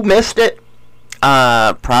know who missed it?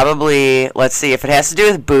 Probably, let's see, if it has to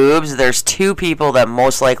do with boobs, there's 2 people that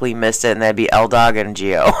most likely missed it, and that'd be L-Dog and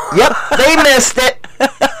Gio. Yep, they missed it.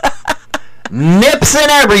 Nips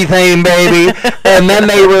and everything, baby. And then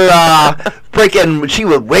they were freaking, she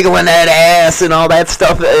was wiggling that ass and all that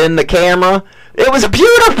stuff in the camera. It was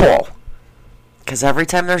beautiful. Because every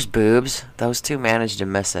time there's boobs, those 2 manage to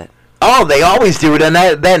miss it. Oh, they always do it. And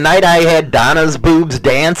that night I had Donna's boobs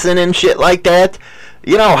dancing and shit like that.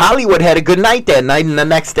 You know, Hollywood had a good night that night, and the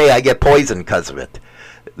next day I get poisoned because of it.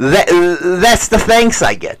 That's the thanks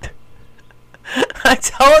I get. I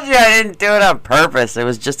told you I didn't do it on purpose. It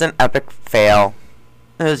was just an epic fail.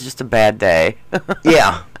 It was just a bad day.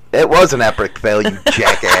 Yeah, it was an epic fail, you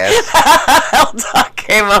jackass. L-Dog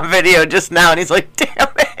came on video just now, and he's like, damn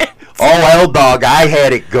it. Oh, L-Dog, I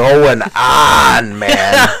had it going on,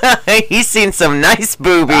 man. He's seen some nice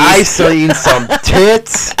boobies. I seen some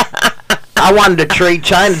tits. I wanted to trade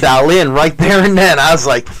China Doll in right there and then. I was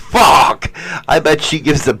like, fuck. I bet she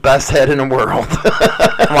gives the best head in the world.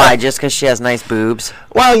 Why, just because she has nice boobs?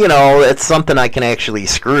 Well, you know, it's something I can actually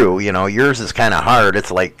screw. You know, yours is kind of hard. It's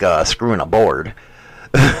like screwing a board.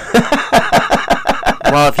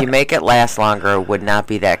 Well, if you make it last longer, it would not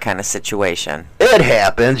be that kind of situation. It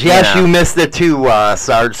happens. Yes, Yeah. you missed it too,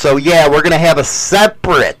 Sarge. So, yeah, we're going to have a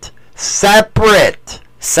separate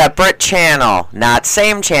channel. Not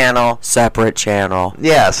same channel, separate channel.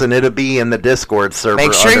 Yes, and it'll be in the Discord server.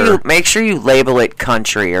 Make sure you label it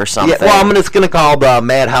country or something. Yeah, well, it's going to call the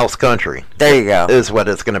Madhouse Country. There you go. Is what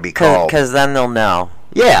it's going to be called. Because then they'll know.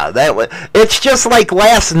 Yeah, it's just like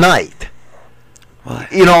last night.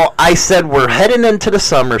 What? You know, I said we're heading into the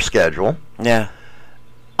summer schedule. Yeah.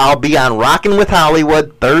 I'll be on Rockin' with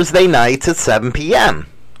Hollywood Thursday nights at 7 p.m.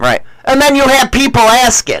 Right. And then you have people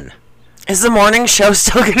asking. Is the morning show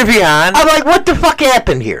still going to be on? I'm like, what the fuck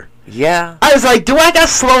happened here? Yeah. I was like, do I got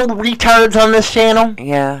slow retards on this channel?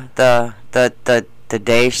 Yeah. The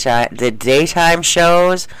daytime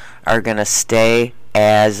shows are going to stay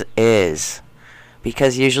as is.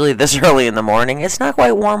 Because usually this early in the morning, it's not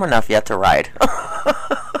quite warm enough yet to ride.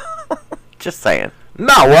 Just saying.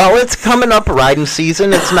 No, well, it's coming up riding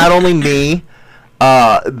season. It's not only me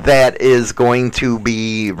that is going to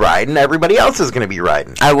be riding. Everybody else is going to be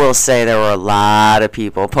riding. I will say there were a lot of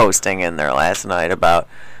people posting in there last night about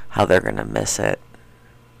how they're going to miss it.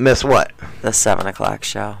 Miss what? The 7 o'clock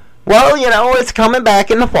show. Well, it's coming back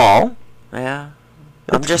in the fall. Yeah.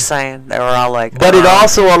 I'm just saying. They were all like... But it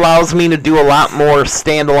also allows me to do a lot more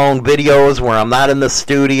standalone videos where I'm not in the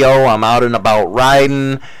studio. I'm out and about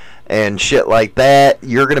riding and shit like that.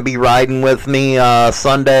 You're going to be riding with me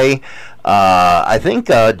Sunday. I think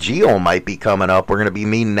Geo might be coming up. We're going to be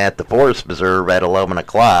meeting at the Forest Preserve at 11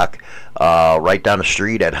 o'clock. Right down the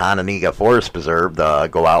street at Hononegah Forest Preserve.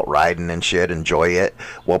 Go out riding and shit. Enjoy it.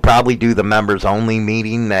 We'll probably do the members-only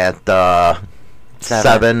meeting at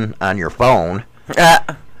 7 on your phone.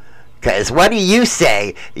 Because what do you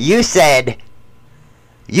say? You said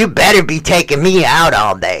you better be taking me out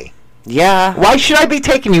all day. Yeah. Why should I be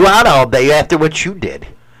taking you out all day after what you did?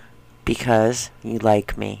 Because you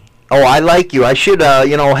like me. Oh, I like you. I should,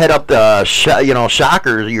 head up to,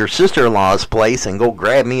 Shocker, your sister-in-law's place, and go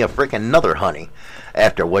grab me a freaking another honey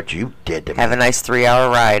after what you did to me. Have a nice 3-hour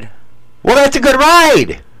ride. Well, that's a good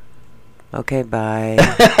ride. Okay, bye.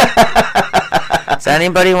 Does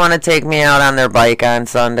anybody want to take me out on their bike on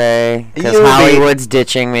Sunday? Because Hollywood's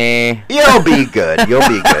ditching me. You'll be good. You'll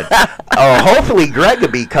be good. Hopefully Greg will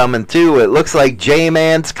be coming, too. It looks like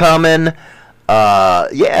J-Man's coming. We're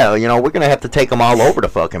going to have to take them all over the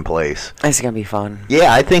fucking place. It's going to be fun.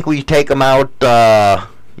 Yeah, I think we take them out,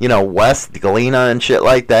 west, Galena and shit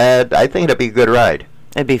like that. I think it'd be a good ride.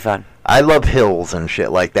 It'd be fun. I love hills and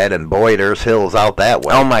shit like that, and boy, there's hills out that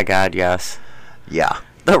way. Oh, my God, yes. Yeah.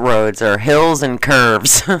 The roads are hills and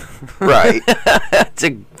curves. Right. It's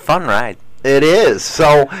a fun ride. It is.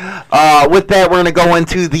 So, with that, we're going to go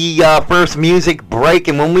into the first music break,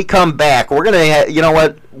 and when we come back, we're going to, you know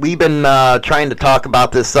what, we've been trying to talk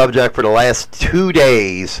about this subject for the last 2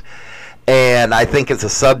 days, and I think it's a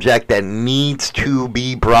subject that needs to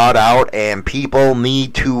be brought out, and people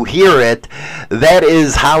need to hear it. That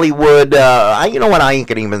is Hollywood. You know what? I ain't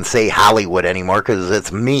gonna even say Hollywood anymore because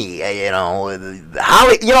it's me. You know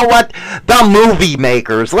what? The movie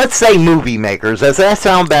makers. Let's say movie makers. Does that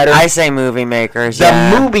sound better? I say movie makers.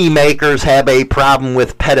 The movie makers have a problem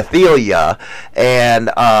with pedophilia,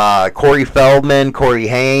 and Corey Feldman, Corey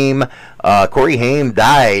Haim. Corey Haim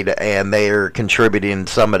died, and they're contributing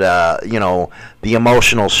some of the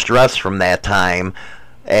emotional stress from that time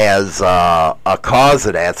as a cause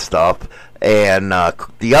of that stuff. And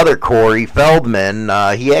the other Corey Feldman,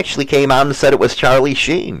 he actually came out and said it was Charlie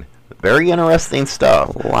Sheen. Very interesting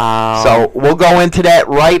stuff. Wow. So we'll go into that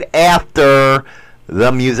right after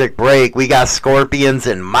the music break. We got Scorpions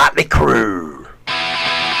and Motley Crue.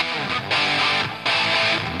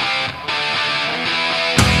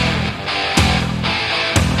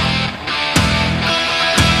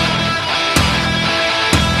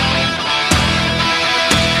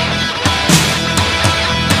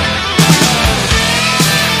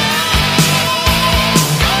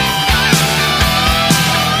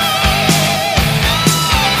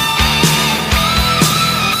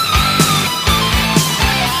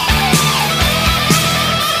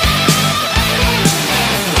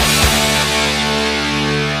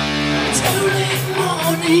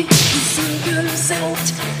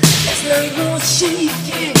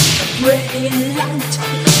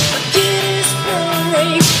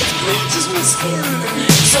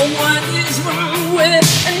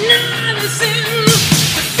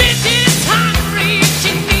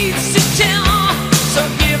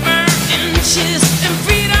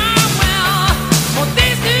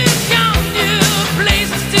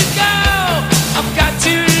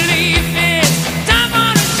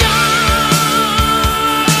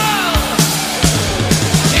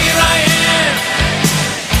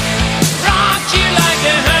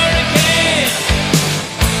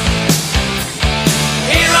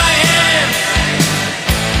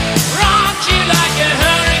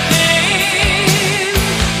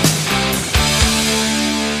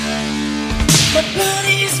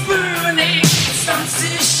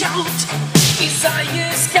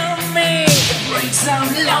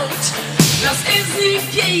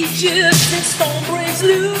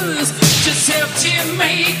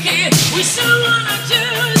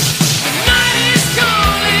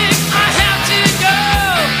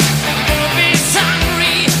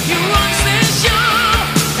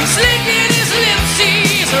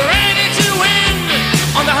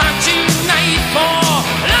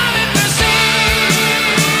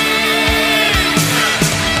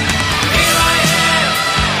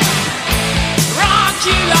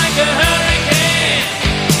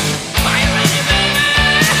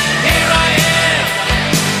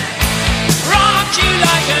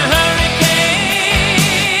 Like a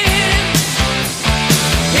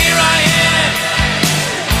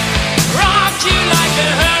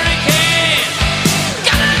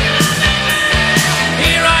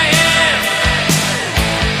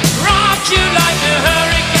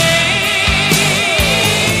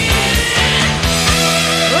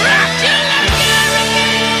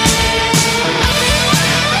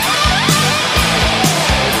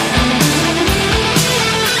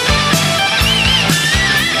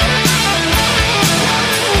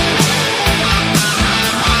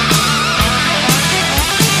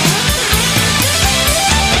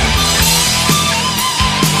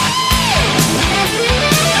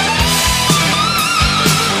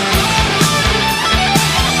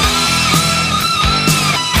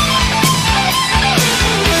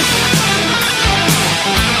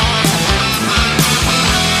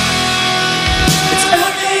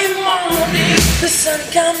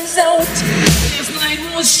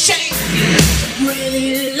was shaking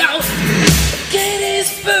really low. Get his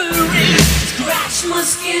furry, scratch my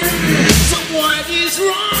skin. So what is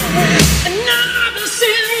wrong? Another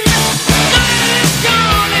sin. Night is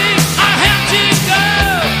calling, I have to go.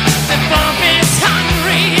 The bomb is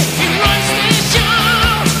hungry, he runs the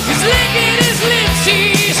show. He's licking his lips,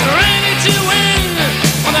 he's ready to win.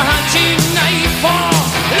 On the hunting night for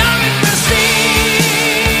love and prestige.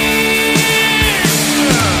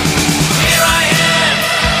 Here I am,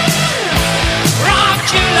 rock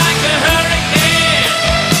you like a hurricane.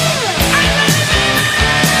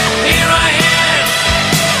 Here I am,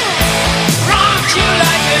 rock you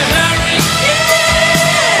like a hurricane.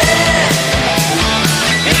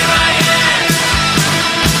 Here I am,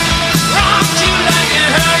 rock you like a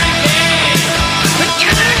hurricane. Here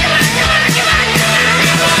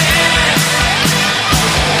I am,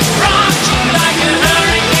 rock you like a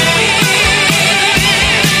hurricane.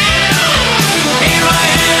 Here I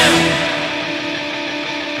am.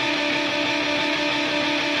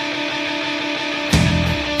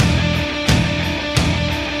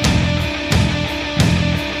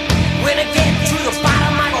 When I get to the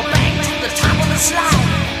bottom, I go back to the top of the slide.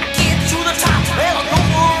 I get to the top, well, I go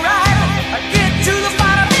for a ride. I get to the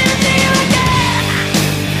bottom and feel again.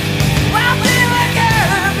 Well, feel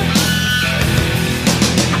again.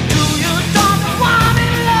 Do you don't want me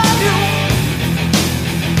to love you?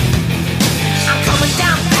 I'm coming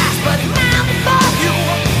down fast, but now before you.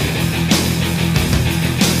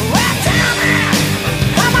 Well, tell me,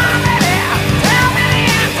 come on, baby, tell me the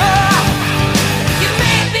answer. You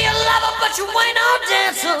may be a lover, but you ain't no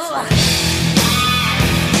dancer.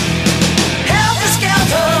 Helter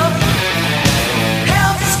skelter,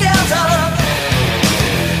 helter skelter,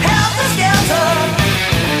 helter skelter.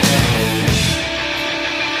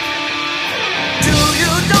 Do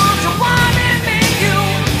you don't you want me to meet you?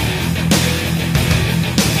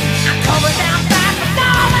 I'm coming down fast, but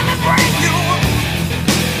now let me break you.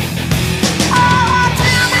 Oh,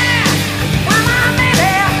 tell me, come on,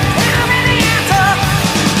 baby, tell me the answer.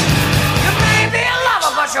 You may be a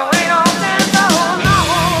lover, but you ain't no dancer, no.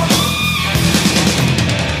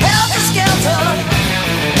 Helter skelter,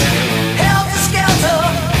 helter skelter,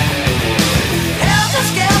 helter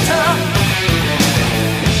skelter.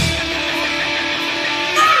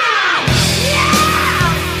 Yeah,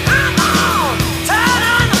 come on, turn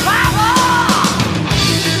on the power.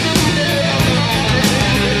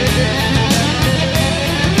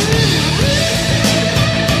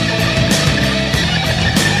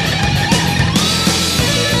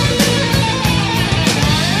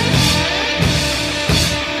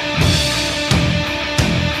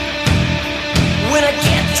 When I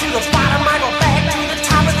get to the bottom, I go back to the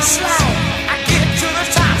top of the slide. I get to the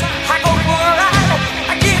top, I go for a ride.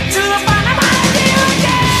 I get to the bottom, I feel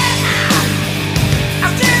again.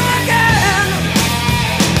 I feel again.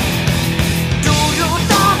 Do you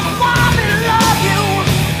don't want me to love you?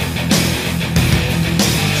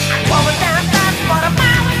 I'm coming down fast, but I'm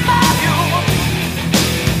out above you.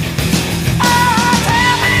 Oh,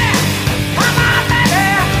 tell me, come on,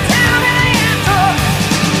 baby, tell me the answer.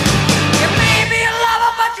 You may be a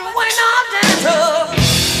lover, but you ain't no dancer.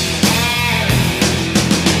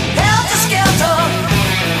 Helter skelter,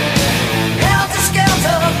 helter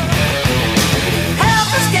skelter,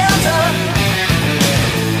 helter skelter,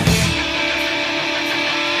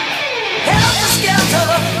 helter skelter,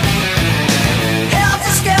 helter skelter, helter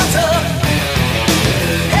skelter,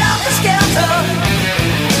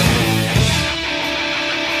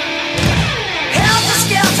 helter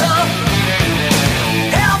skelter,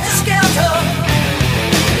 helter skelter.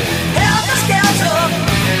 Helter skelter,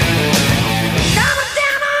 coming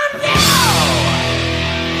down on you.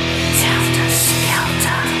 Helter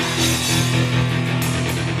skelter.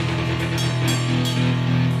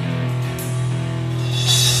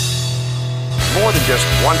 More than just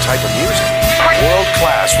one type of music.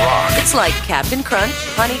 World-class rock. It's like Captain Crunch,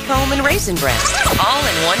 Honeycomb, and Raisin Bran, all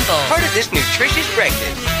in one bowl. Part of this nutritious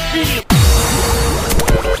breakfast.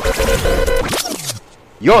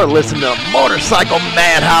 You're listening to Motorcycle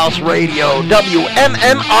Madhouse Radio,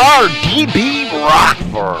 WMMR DB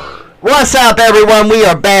Rockford. What's up, everyone? We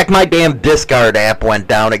are back. My damn Discard app went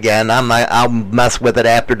down again. I'll mess with it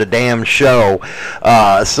after the damn show.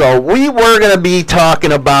 So we were going to be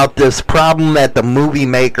talking about this problem that the movie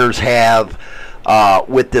makers have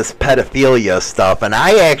with this pedophilia stuff. And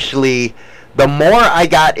I actually, the more I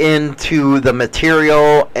got into the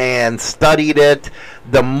material and studied it,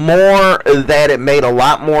 the more that it made a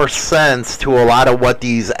lot more sense to a lot of what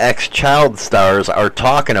these ex-child stars are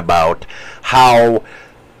talking about. How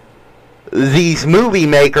these movie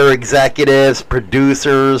maker executives,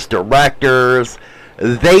 producers, directors,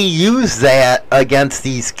 they use that against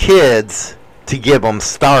these kids to give them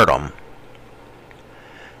stardom.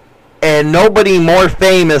 And nobody more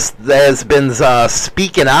famous has been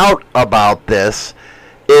speaking out about this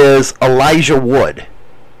is Elijah Wood.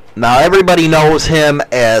 Now, everybody knows him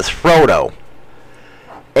as Frodo.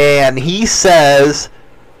 And he says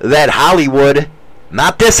that Hollywood,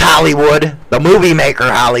 not this Hollywood, the movie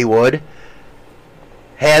maker Hollywood,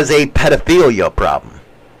 has a pedophilia problem.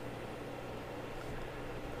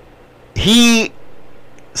 He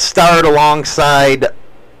starred alongside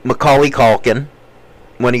Macaulay Culkin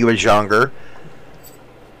when he was younger.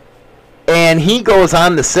 And he goes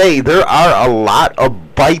on to say there are a lot of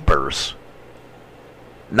vipers.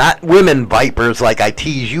 Not women vipers like I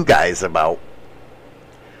tease you guys about.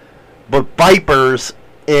 But vipers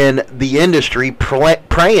in the industry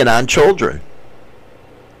preying on children.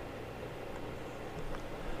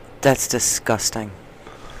 That's disgusting.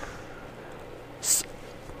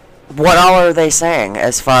 What all are they saying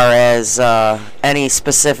as far as any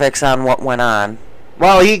specifics on what went on?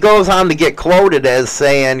 Well, he goes on to get quoted as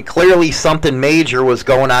saying clearly something major was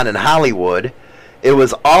going on in Hollywood. It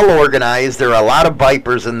was all organized. There are a lot of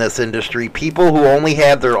vipers in this industry, people who only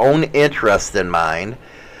have their own interest in mind.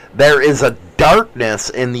 There is a darkness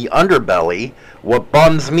in the underbelly. What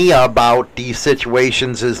bums me about these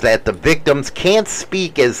situations is that the victims can't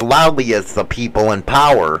speak as loudly as the people in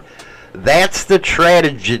power. That's the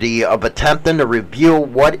tragedy of attempting to reveal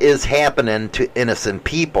what is happening to innocent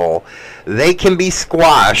people. They can be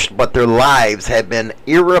squashed, but their lives have been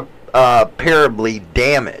irreparably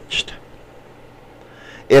damaged.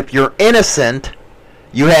 If you're innocent,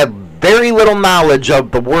 you have very little knowledge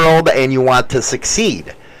of the world and you want to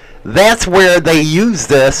succeed. That's where they use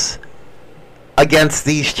this against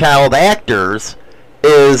these child actors,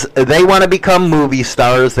 is they want to become movie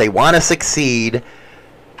stars, they want to succeed,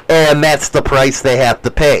 and that's the price they have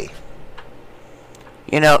to pay.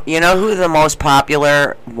 You know who the most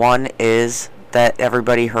popular one is that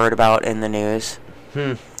everybody heard about in the news?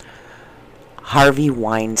 Harvey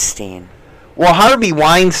Weinstein. Well, Harvey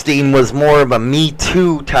Weinstein was more of a Me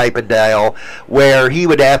Too type of deal, where he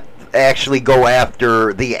would actually go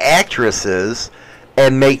after the actresses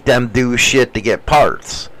and make them do shit to get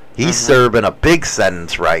parts. He's serving a big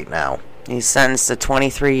sentence right now. He's sentenced to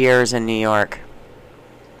 23 years in New York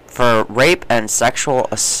for rape and sexual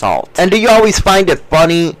assault. And do you always find it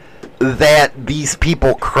funny that these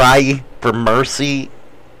people cry for mercy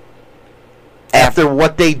after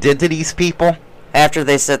what they did to these people? After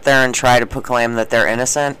they sit there and try to proclaim that they're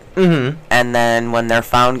innocent, and then when they're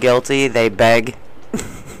found guilty, they beg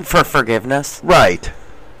for forgiveness. Right.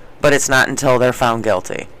 But it's not until they're found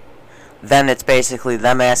guilty. Then it's basically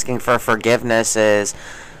them asking for forgiveness is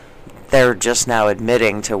they're just now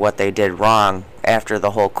admitting to what they did wrong after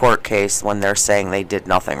the whole court case when they're saying they did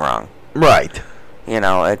nothing wrong. Right. You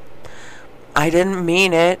know, I didn't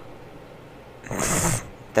mean it.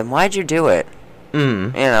 Then why'd you do it?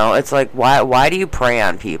 You know, it's like, why do you prey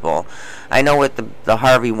on people? I know with the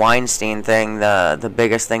Harvey Weinstein thing, the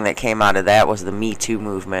biggest thing that came out of that was the Me Too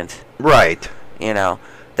movement. Right. You know,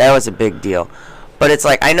 that was a big deal. But it's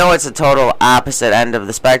like, I know it's a total opposite end of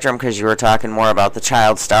the spectrum because you were talking more about the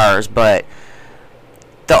child stars, but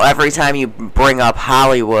though every time you bring up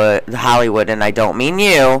Hollywood, and I don't mean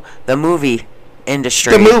you, the movie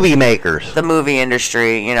industry. The movie makers. The movie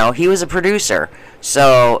industry, you know, he was a producer.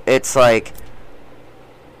 So it's like,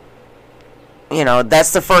 you know,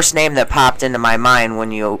 that's the first name that popped into my mind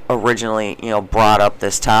when you originally, brought up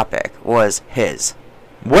this topic, was his.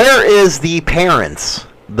 Where is the parents?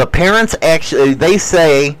 The parents actually, they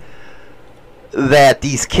say that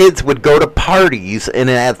these kids would go to parties, and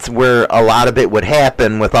that's where a lot of it would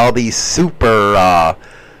happen with all these super,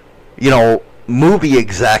 movie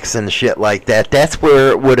execs and shit like that. That's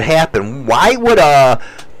where it would happen. Why would a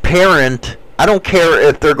parent, I don't care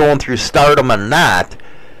if they're going through stardom or not,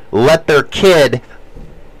 let their kid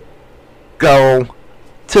go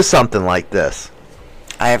to something like this?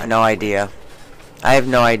 I have no idea.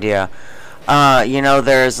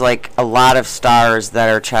 There's like a lot of stars that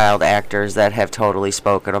are child actors that have totally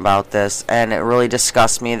spoken about this, and it really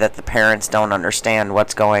disgusts me that the parents don't understand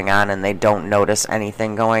what's going on and they don't notice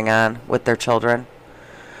anything going on with their children.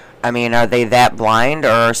 I mean, are they that blind,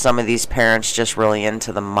 or are some of these parents just really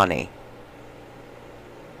into the money?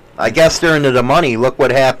 I guess they're into the money. Look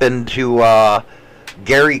what happened to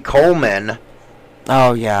Gary Coleman.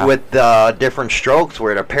 Oh, yeah. With Different Strokes,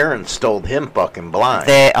 where the parents stole him fucking blind.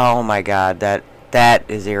 Oh, my God. That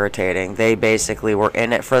is irritating. They basically were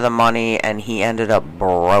in it for the money, and he ended up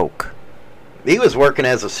broke. He was working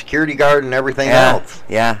as a security guard and everything else.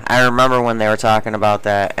 Yeah, I remember when they were talking about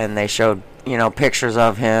that, and they showed pictures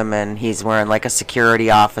of him, and he's wearing like a security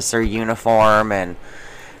officer uniform, and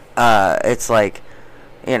it's like,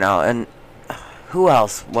 and who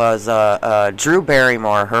else was Drew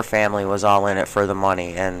Barrymore? Her family was all in it for the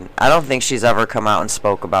money, and I don't think she's ever come out and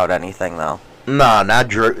spoke about anything though. No, not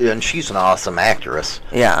Drew, and she's an awesome actress.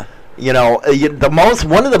 Yeah. One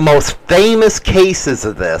of the most famous cases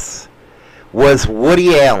of this was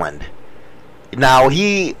Woody Allen. Now,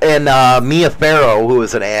 he and Mia Farrow, who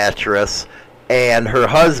was an actress, and her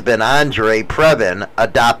husband, Andre Previn,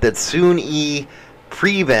 adopted Soon E.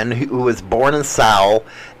 Previn, who was born in Seoul.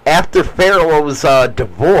 After Farrow's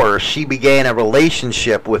divorce, she began a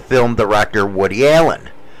relationship with film director Woody Allen.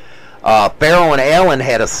 Farrow and Allen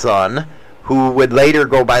had a son, who would later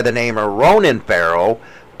go by the name of Ronan Farrow.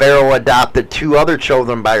 Farrow adopted 2 other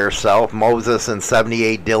children by herself, Moses in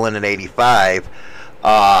 78, Dylan in 85.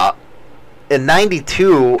 In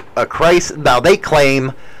 92, they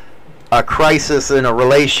claim a crisis in a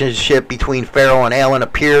relationship between Farrow and Allen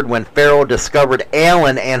appeared when Farrow discovered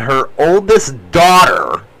Allen and her oldest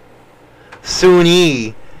daughter,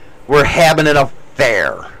 Soon-Yi, were having an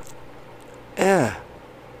affair. Yeah.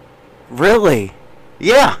 Really?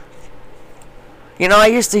 Yeah. I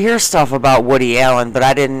used to hear stuff about Woody Allen, but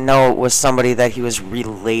I didn't know it was somebody that he was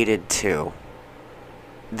related to.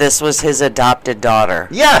 This was his adopted daughter.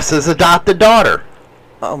 Yes, his adopted daughter.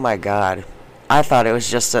 Oh my God. I thought it was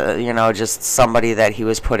just just somebody that he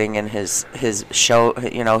was putting in his show,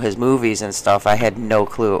 his movies and stuff. I had no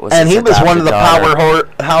clue it was. And his he was one of the daughter.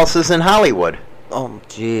 powerhouses in Hollywood. Oh,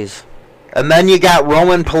 jeez. And then you got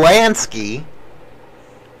Roman Polanski.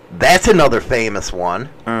 That's another famous one.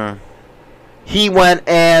 He went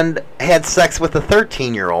and had sex with a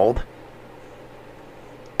 13-year-old.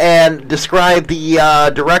 And described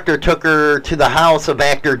the director took her to the house of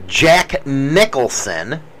actor Jack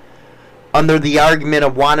Nicholson under the argument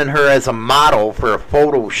of wanting her as a model for a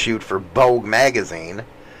photo shoot for Vogue magazine.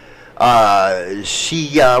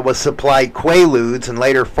 She was supplied Quaaludes and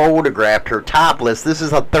later photographed her topless. This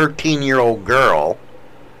is a 13-year-old girl.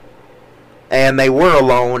 And they were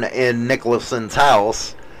alone in Nicholson's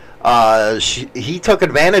house. He took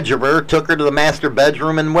advantage of her, took her to the master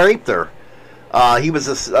bedroom, and raped her. He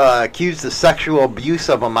was accused of sexual abuse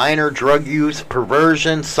of a minor, drug use,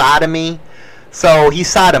 perversion, sodomy. So he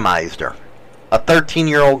sodomized her. A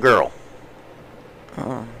 13-year-old girl.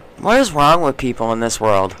 What is wrong with people in this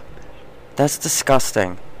world? That's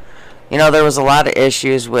disgusting. There was a lot of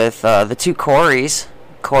issues with the 2 Coreys,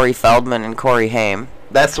 Corey Feldman and Corey Haim.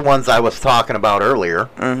 That's the ones I was talking about earlier.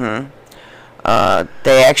 Mm-hmm.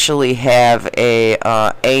 They actually have a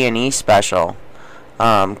A&E special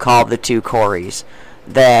called The 2 Coreys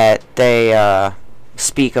that they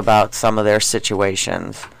speak about some of their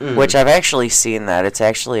situations, which I've actually seen that. It's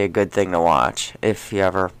actually a good thing to watch if you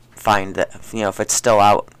ever find that, if it's still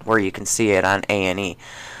out where you can see it on A&E.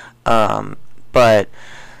 But,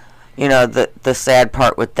 the sad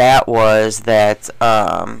part with that was that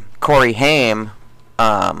Corey Haim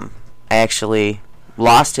actually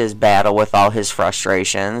lost his battle with all his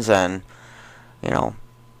frustrations, and,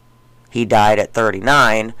 he died at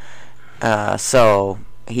 39, so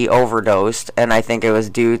he overdosed, and I think it was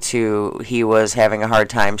due to he was having a hard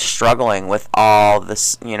time struggling with all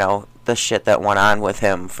this, the shit that went on with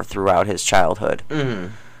him throughout his childhood,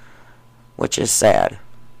 which is sad.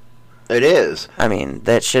 It is. I mean,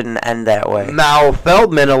 that shouldn't end that way. Now,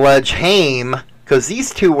 Feldman alleged Haim, because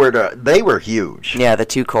these two they were huge. Yeah, the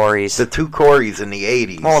 2 Coreys. The 2 Coreys in the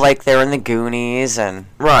 80s. Well, like they're in the Goonies, and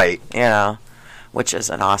right, which is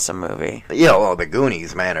an awesome movie. The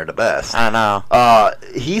Goonies, man, are the best. I know.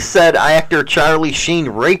 He said actor Charlie Sheen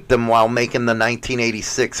raped him while making the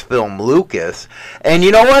 1986 film Lucas. And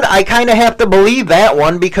you know what? I kind of have to believe that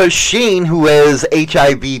one, because Sheen, who is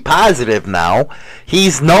HIV positive now,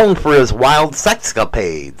 he's known for his wild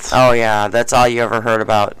sexcapades. Oh, yeah. That's all you ever heard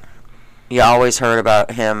about. You always heard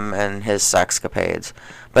about him and his sexcapades,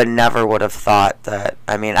 but never would have thought that.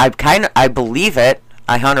 I mean, I believe it.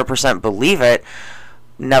 I 100% believe it.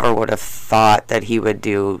 Never would have thought that he would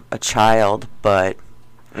do a child, but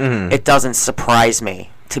it doesn't surprise me,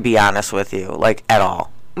 to be honest with you, like, at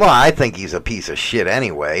all. Well, I think he's a piece of shit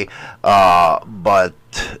anyway, but,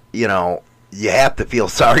 you have to feel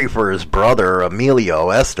sorry for his brother, Emilio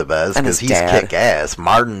Estevez, because he's kick-ass.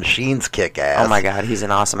 Martin Sheen's kick-ass. Oh, my God, he's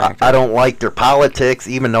an awesome actor. I don't like their politics,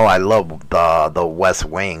 even though I love the West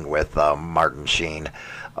Wing with Martin Sheen.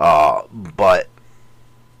 But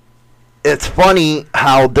it's funny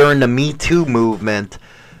how during the Me Too movement,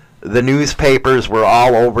 the newspapers were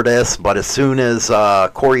all over this, but as soon as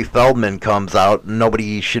Corey Feldman comes out,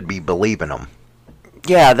 nobody should be believing him.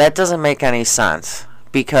 Yeah, that doesn't make any sense,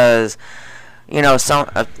 because you know,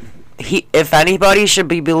 if anybody should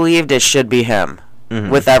be believed, it should be him.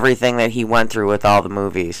 With everything that he went through with all the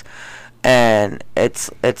movies. And it's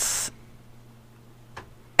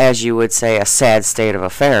as you would say, a sad state of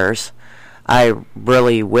affairs. I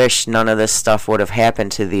really wish none of this stuff would have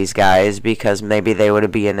happened to these guys, because maybe they would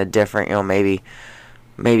have been in a different, you know,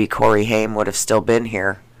 maybe Corey Haim would have still been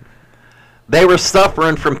here. They were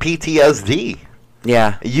suffering from PTSD.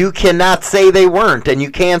 Yeah. You cannot say they weren't, and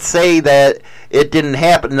you can't say that it didn't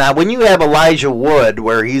happen. Now, when you have Elijah Wood,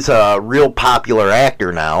 where he's a real popular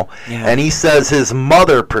actor now, and he says his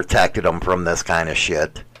mother protected him from this kind of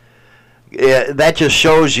shit, that just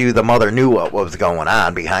shows you the mother knew what was going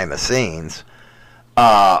on behind the scenes.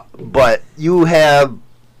 But you have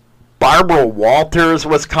Barbara Walters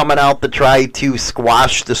was coming out to try to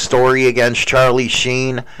squash the story against Charlie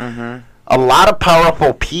Sheen. A lot of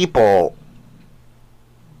powerful people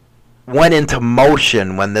went into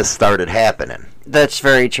motion when this started happening. That's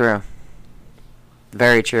very true.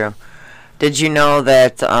 Very true. Did you know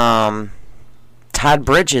that Todd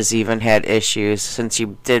Bridges even had issues, since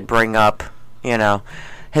you did bring up, you know,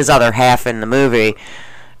 his other half in the movie,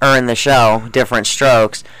 or in the show, Different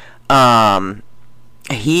Strokes.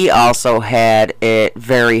 He also had it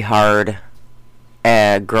very hard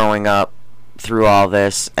growing up through all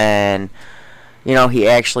this, and, you know, he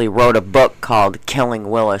actually wrote a book called Killing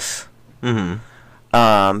Willis.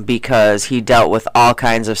 Because he dealt with all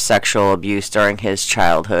kinds of sexual abuse during his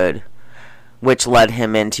childhood, which led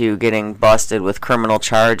him into getting busted with criminal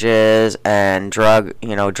charges and drug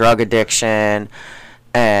addiction.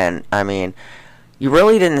 And I mean, you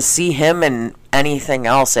really didn't see him in anything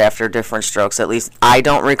else after Different Strokes. At least I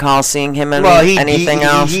don't recall seeing him in anything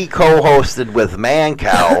else. He co-hosted with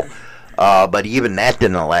Mancow. But even that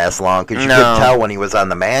didn't last long, because you could tell when he was on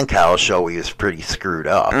the Mancow show he was pretty screwed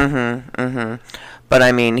up. But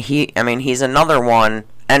I mean, he's another one,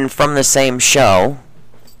 and from the same show,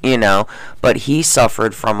 you know. But he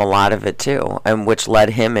suffered from a lot of it too, and which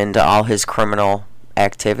led him into all his criminal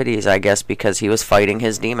activities, I guess, because he was fighting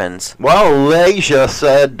his demons. Well, Leisha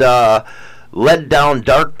said, led down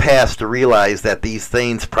dark paths to realize that these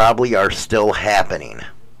things probably are still happening.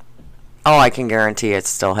 Oh, I can guarantee it's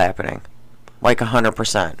still happening. Like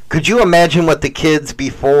 100%. Could you imagine what the kids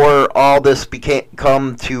before all this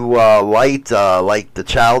come to light, like the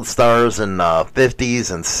child stars in the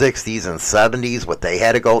 50s and 60s and 70s, what they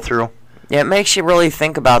had to go through? Yeah, it makes you really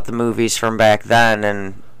think about the movies from back then,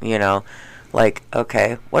 and, you know, like,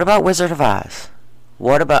 okay, what about Wizard of Oz?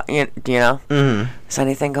 What about, you know? Is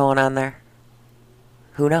anything going on there?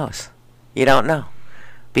 Who knows? You don't know.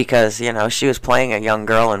 Because, you know, she was playing a young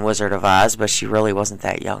girl in Wizard of Oz, but she really wasn't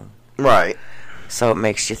that young. Right. So it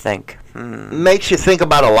makes you think. Makes you think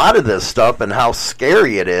about a lot of this stuff and how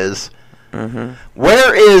scary it is.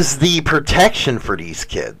 Where is the protection for these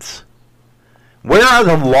kids? Where are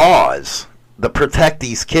the laws that protect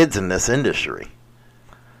these kids in this industry?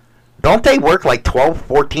 Don't they work like 12,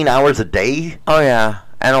 14 hours a day? Oh, yeah.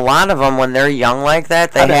 And a lot of them, when they're young like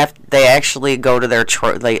that, they actually go to their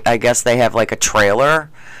I guess they have like a trailer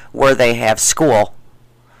where they have school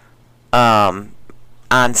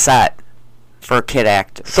on set for kid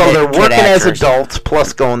actors. So they're working as adults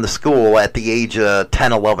plus going to school at the age of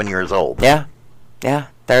 10, 11 years old. Yeah. Yeah.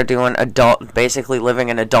 They're doing basically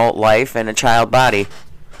living an adult life in a child body.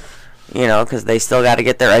 You know, because they still got to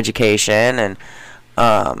get their education,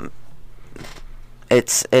 and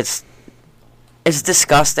it's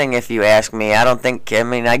disgusting, if you ask me. I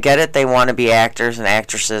mean, I get it, they want to be actors and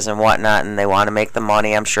actresses and whatnot, and they want to make the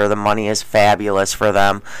money. I'm sure the money is fabulous for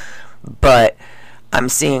them. But I'm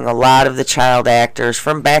seeing a lot of the child actors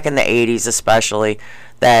from back in the 80s especially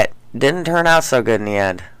that didn't turn out so good in the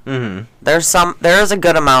end. There's a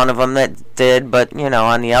good amount of them that did, but, you know,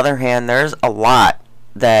 on the other hand, there's a lot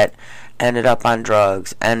that ended up on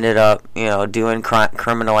drugs, ended up, you know, doing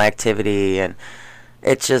criminal activity, and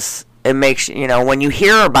it makes, you know, when you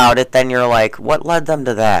hear about it, then you're like, what led them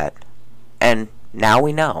to that? And now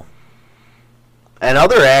we know. And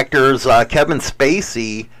other actors, Kevin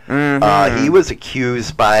Spacey, he was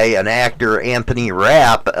accused by an actor, Anthony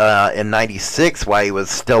Rapp, in '96, while he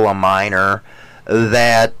was still a minor,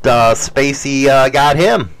 that Spacey got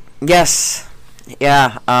him. Yes.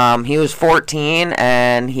 Yeah. He was 14,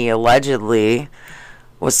 and he allegedly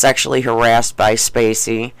was sexually harassed by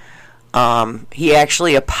Spacey. He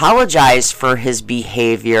actually apologized for his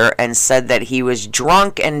behavior and said that he was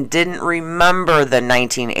drunk and didn't remember the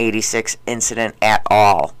 1986 incident at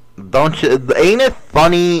all. Don't you? Ain't it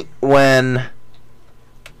funny when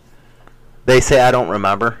they say, I don't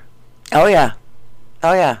remember? Oh, yeah.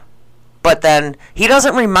 Oh, yeah. But then he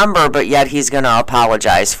doesn't remember, but yet he's going to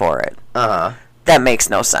apologize for it. that makes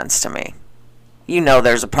no sense to me. You know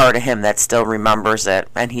there's a part of him that still remembers it,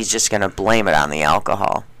 and he's just going to blame it on the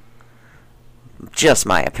alcohol. Just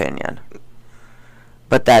my opinion.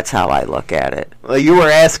 But that's how I look at it. Well, you were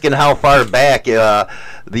asking how far back the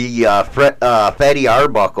Fatty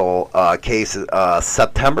Arbuckle case,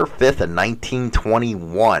 September 5th of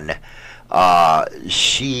 1921.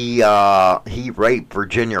 He raped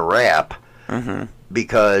Virginia Rapp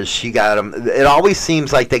because she got him. It always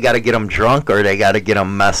seems like they got to get him drunk or they got to get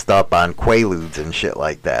him messed up on Quaaludes and shit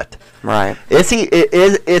like that. Right.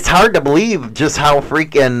 It's hard to believe just how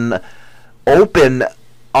freaking open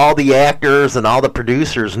all the actors and all the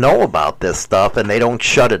producers know about this stuff, and they don't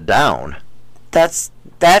shut it down. But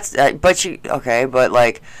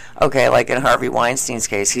like in Harvey Weinstein's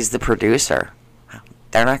case, he's the producer.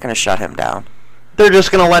 They're not going to shut him down. They're just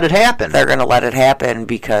going to let it happen. They're going to let it happen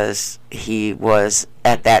because he was,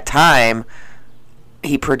 at that time,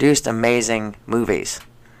 he produced amazing movies.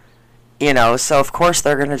 You know, so of course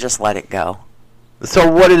they're going to just let it go.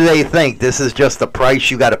 So what do they think? This is just the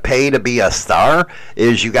price you got to pay to be a star?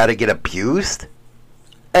 Is you got to get abused?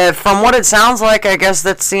 From what it sounds like, I guess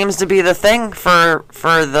that seems to be the thing for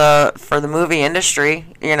the movie industry.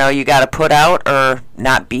 You know, you got to put out or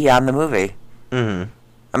not be on the movie. Mm-hmm.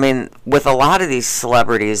 I mean, with a lot of these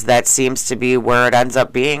celebrities, that seems to be where it ends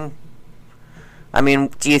up being. I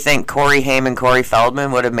mean, do you think Corey Haim and Corey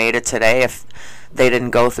Feldman would have made it today if they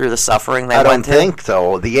didn't go through the suffering they went through? I don't think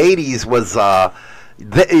so. The 80s was...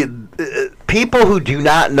 people who do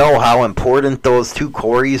not know how important those two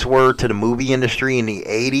Coreys were to the movie industry in the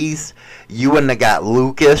 80s, you wouldn't have got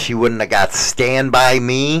Lucas, you wouldn't have got Stand By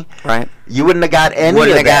Me. Right. You wouldn't have got any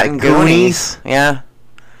wouldn't of have that. gotten Goonies. Yeah.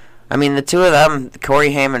 I mean, the two of them,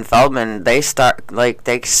 Corey Haim and Feldman, they starred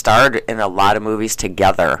in a lot of movies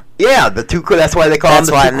together. Yeah, the two. That's why they call them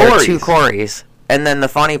the two Coreys. They're two Coreys. And then the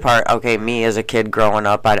funny part, okay, me as a kid growing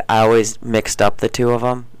up, I always mixed up the two of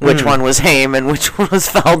them. Which one was Haim and which one was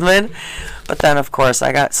Feldman. But then, of course,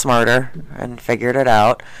 I got smarter and figured it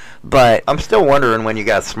out. But I'm still wondering when you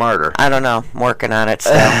got smarter. I don't know. I'm working on it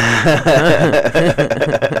still.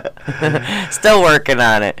 Still working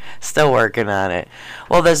on it.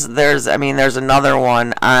 Well, there's another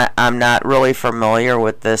one. I'm not really familiar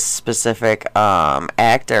with this specific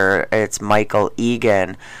actor. It's Michael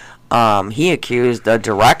Egan. He accused the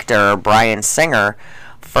director, Bryan Singer,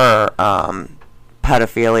 for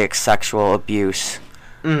pedophilic sexual abuse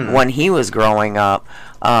when he was growing up.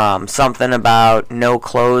 Something about no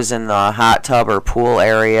clothes in the hot tub or pool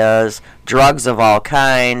areas, drugs of all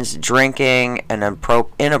kinds, drinking, and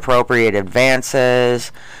inappropriate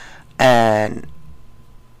advances. And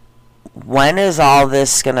when is all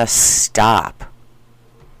this going to stop?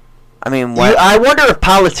 I mean, I wonder if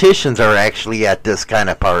politicians are actually at this kind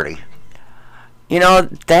of party. You know,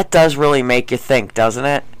 that does really make you think, doesn't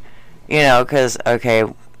it? You know, because, okay,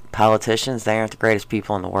 politicians, they aren't the greatest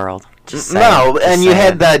people in the world. You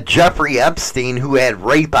had that Jeffrey Epstein who had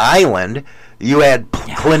Rape Island. You had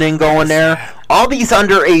Clinton going there. All these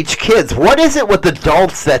underage kids. What is it with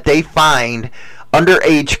adults that they find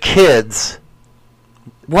underage kids?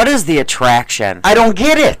 What is the attraction? I don't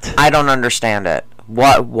get it. I don't understand it.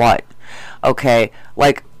 What? Okay,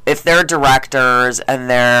 like, if they're directors and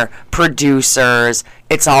they're producers,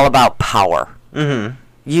 it's all about power. Mm-hmm.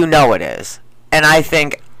 You know it is. And I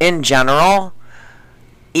think, in general,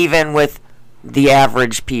 even with the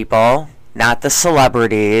average people, not the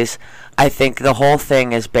celebrities, I think the whole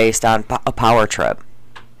thing is based on a power trip.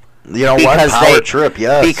 You know what? Power trip,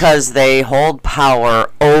 yes. Because they hold power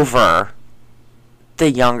over the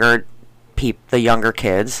younger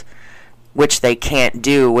kids, which they can't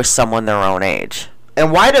do with someone their own age.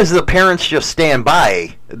 And why does the parents just stand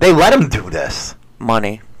by? They let them do this.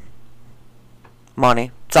 Money.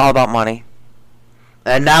 It's all about money.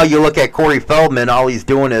 And now you look at Corey Feldman, all he's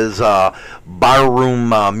doing is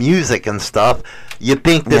barroom music and stuff. You'd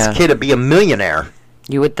think this kid would be a millionaire.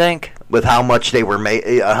 You would think. With how much they were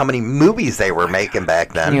how many movies they were making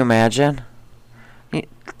back then. Can you imagine?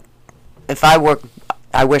 If I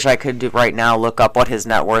wish I could do right now look up what his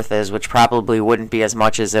net worth is, which probably wouldn't be as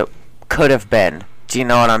much as it could have been. Do you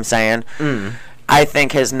know what I'm saying? I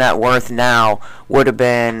think his net worth now would have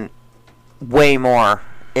been way more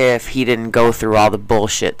if he didn't go through all the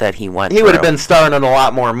bullshit that he went through. He would have been starring in a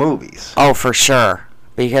lot more movies. Oh, for sure.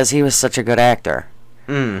 Because he was such a good actor.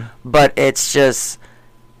 But it's just,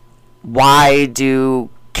 why do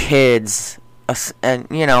kids, and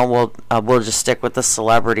you know, we'll just stick with the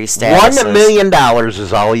celebrity status. $1 million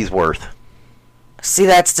is all he's worth. See,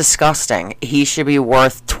 that's disgusting. He should be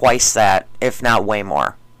worth twice that, if not way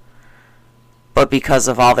more. but because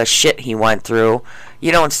of all the shit he went through,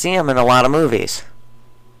 you don't see him in a lot of movies.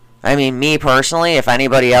 I mean, me personally, if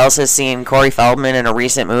anybody else has seen Corey Feldman in a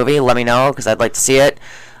recent movie, let me know, because I'd like to see it.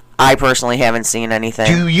 I personally haven't seen anything.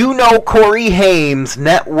 Do you know Corey Haim's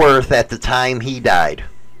net worth at the time he died?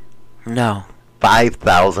 No.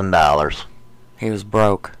 $5,000. He was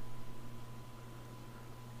broke.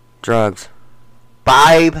 Drugs.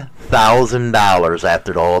 $5,000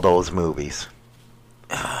 after all those movies.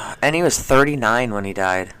 And he was 39 when he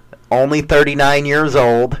died. Only 39 years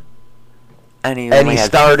old. And he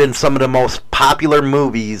starred in some of the most popular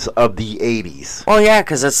movies of the 80s. Well, yeah,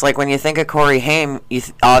 because it's like when you think of Corey Haim, you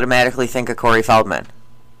automatically think of Corey Feldman.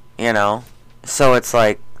 You know? So it's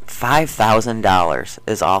like $5,000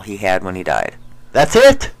 is all he had when he died. That's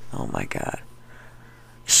it? Oh, my God.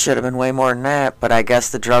 Should have been way more than that, but I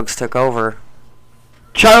guess the drugs took over.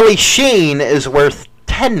 Charlie Sheen is worth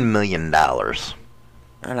 $10 million.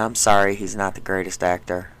 And I'm sorry, he's not the greatest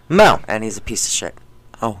actor. No. And he's a piece of shit.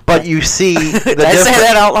 Oh, but you see the Did I say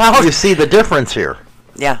that out loud? You see the difference here.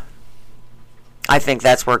 Yeah. I think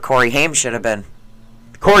that's where Corey Haim should have been.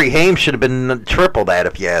 Corey Haim should have been triple that,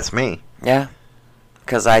 if you ask me. Yeah.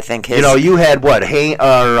 Because I think his... You know, you had what? His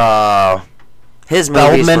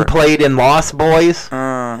movies Feldman played in Lost Boys.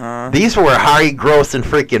 Mm-hmm. These were high-grossing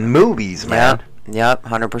freaking movies, man. Yep,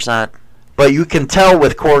 100%. But you can tell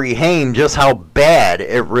with Corey Haim just how bad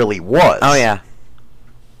it really was. Oh, yeah.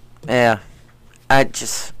 Yeah. I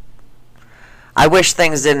wish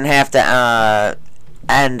things didn't have to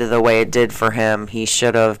end the way it did for him. He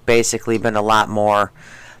should have basically been a lot more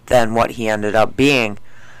than what he ended up being.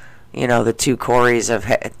 You know, the two Coreys,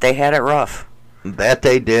 they had it rough. That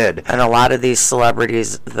they did. And a lot of these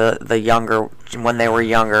celebrities, the younger, when they were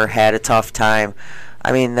younger, had a tough time.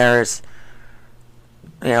 I mean, there's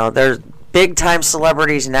big-time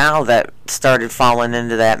celebrities now that started falling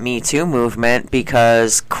into that Me Too movement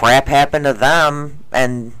because crap happened to them,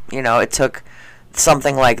 and, you know, it took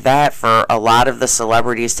something like that for a lot of the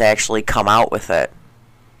celebrities to actually come out with it.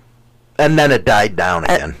 And then it died down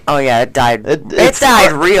again. It died. It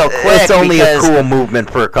died real quick. It's only a cool movement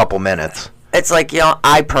for a couple minutes. It's like, you know,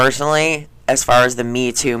 I personally, as far as the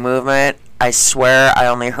Me Too movement, I swear I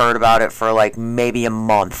only heard about it for like maybe a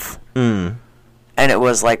month. Mm. And it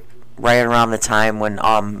was like right around the time when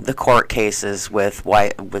the court cases with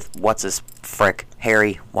what's his frick,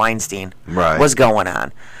 Harry Weinstein was going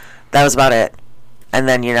on. That was about it. And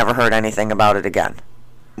then you never heard anything about it again.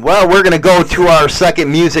 Well, we're going to go to our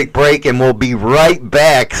second music break, and we'll be right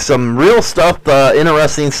back. Some real stuff,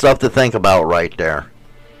 interesting stuff to think about right there.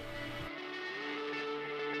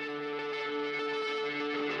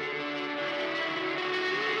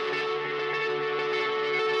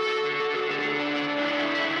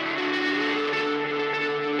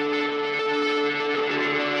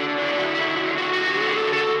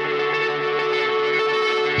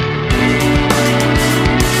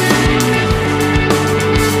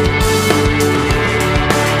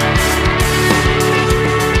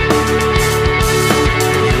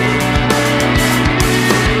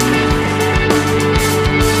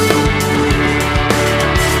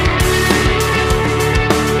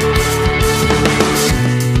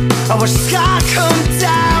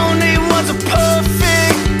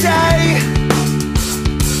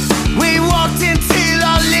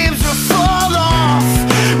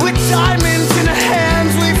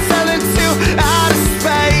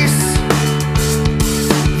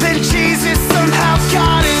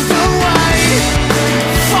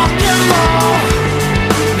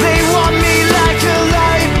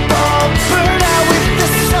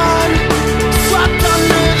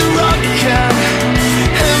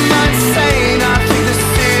 Saying I think the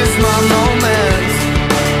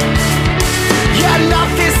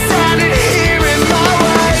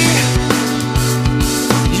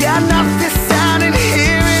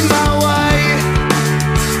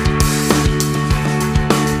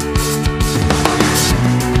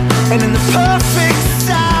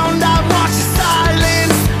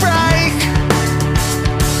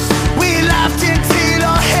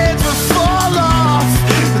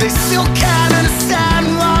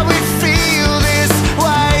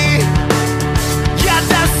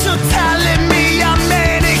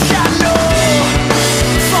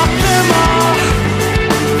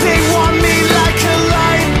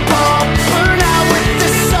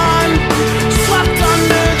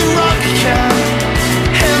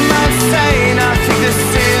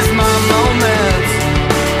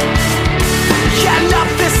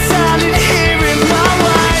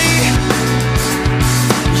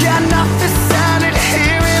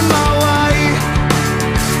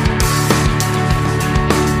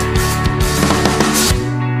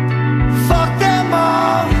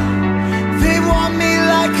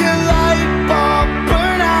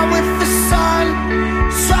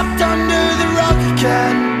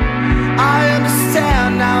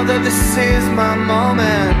my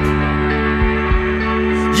moment.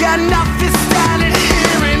 Yeah, nothing's standing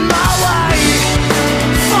here in my way.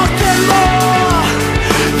 Fuck them all.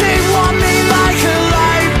 They want me like a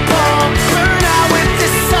light bulb. Burn out with the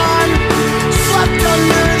sun. Slept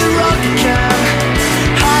under the rug again.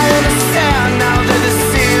 I understand now that this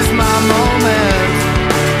is my moment.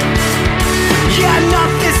 Yeah,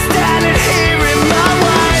 nothing's standing here in my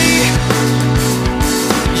way.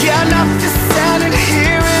 Yeah, nothing's standing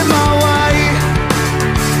here in my way.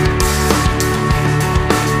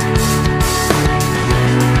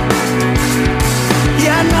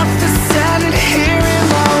 Yeah, nothing's standing here in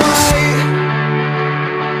my way.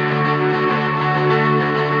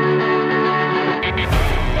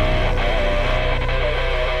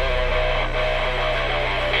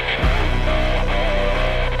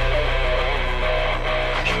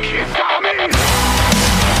 You can't stop me.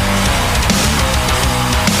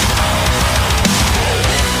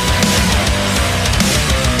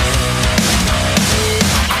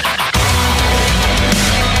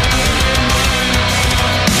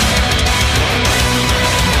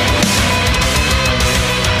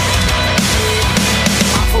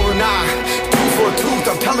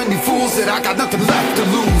 I'm telling you fools that I got nothing left to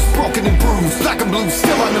lose. Broken and bruised, black and blue,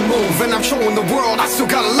 still on the move. And I'm showing the world I still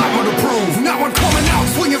got a lot more to prove. Now I'm coming out,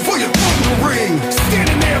 swinging for your throat in the ring.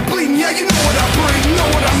 Standing there bleeding, yeah, you know what I bring.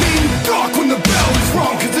 Know what I mean? Dark when the bell is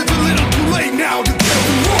rung, cause it's a little too late now to get up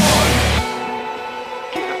and run.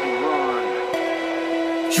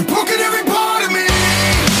 You're broken every part of me.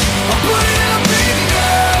 I'm putting it up, baby,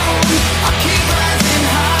 down. I keep rising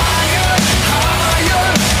higher,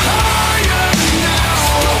 higher, higher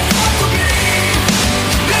now. Don't fuck with me.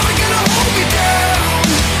 Never gonna hold me down.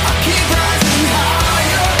 I keep rising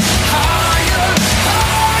higher, higher,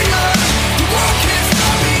 higher. The world can't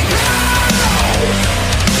stop me now.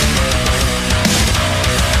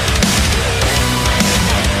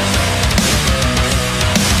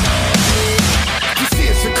 You see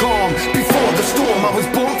it's a calm before the storm. I was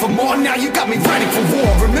born for more, now you got me ready for war.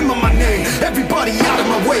 Remember my name, everybody out of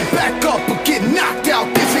my way. Back up or get knocked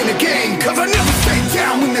out, this ain't a game. Cause I never stay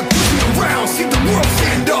down when they push me around. See the world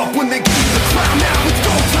stand up when they give me the crown. Now it's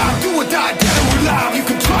go time, do or die, dead or alive. You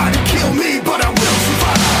can try to kill me, but I will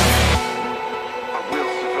survive. I will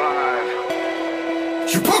survive.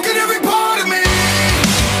 You're broken every part of me.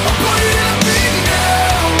 I'm putting it up, baby,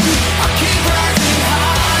 down. I keep rising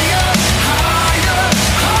higher, higher,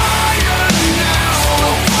 higher now.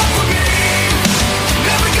 Don't fuck with me.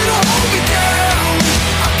 Never gonna hold me down.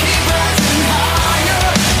 I keep rising higher,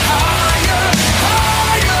 higher,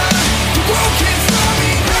 higher. The world can't stop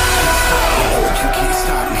me now. You can't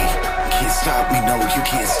stop me. Can't stop me. No, you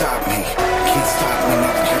can't stop me. Can't stop me. No,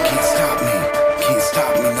 you can't stop me. Can't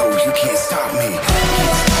stop me. No, you can't stop me. Can't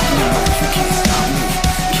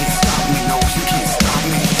stop me. No, you can't stop me. Can't stop me. No, you can't stop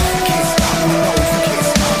me. Can't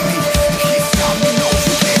stop me. No, you can't stop me. Can't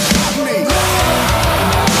stop me.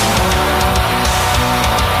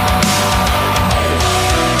 No, you can't stop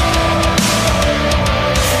me.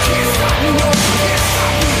 Can't stop me. No, you can't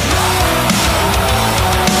stop me.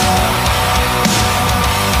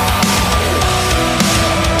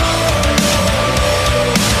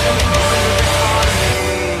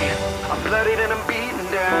 I'm bloodied and I'm beaten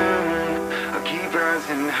down. I keep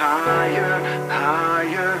rising higher,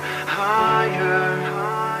 higher, higher,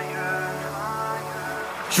 higher.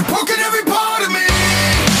 You're broken every part of me.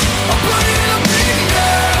 I'm bloodied and I'm beaten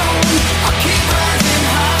down. I keep rising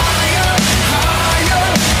higher, higher,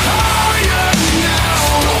 higher now.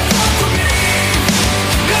 Don't fuck with me.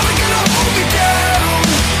 Never gonna hold me down.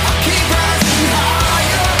 I keep rising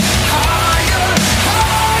higher, higher,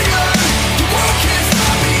 higher. The world can't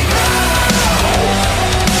stop me now.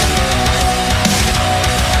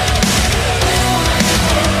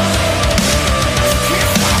 Can't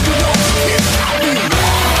stop me, no, can't stop me.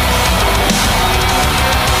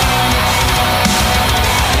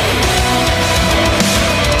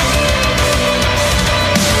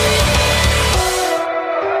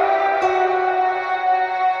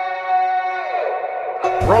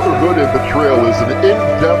 Brotherhood and Betrayal is an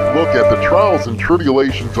in-depth look at the trials and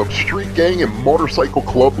tribulations of street gang and motorcycle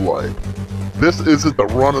club life. This isn't the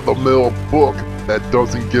run-of-the-mill book that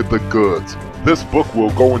doesn't get the goods. This book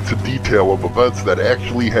will go into detail of events that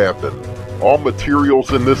actually happened. All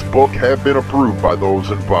materials in this book have been approved by those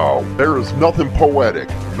involved. There is nothing poetic,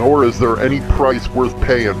 nor is there any price worth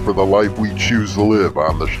paying for the life we choose to live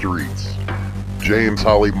on the streets. James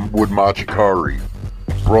Hollywood Machikari,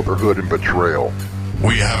 Brotherhood and Betrayal.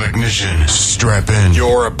 We have ignition. Strap in.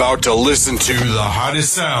 You're about to listen to the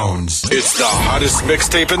hottest sounds. It's the hottest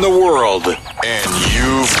mixtape in the world, and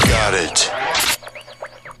you've got it.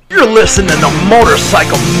 You're listening to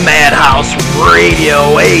Motorcycle Madhouse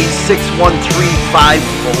Radio, A61354.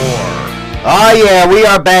 Oh yeah, we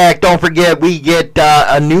are back. Don't forget, we get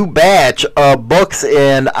a new batch of books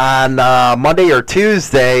in on Monday or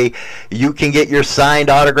Tuesday. You can get your signed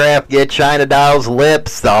autograph, get China Doll's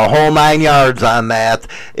lips, the whole 9 yards on that.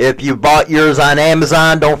 If you bought yours on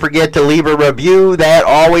Amazon, don't forget to leave a review. That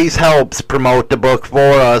always helps promote the book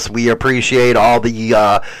for us. We appreciate all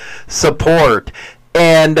the support.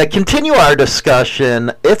 And continue our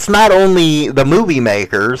discussion. It's not only the movie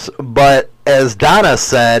makers, but as Donna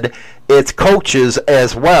said, it's coaches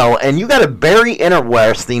as well. And you got a very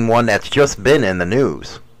interesting one that's just been in the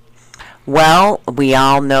news. Well, we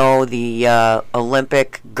all know the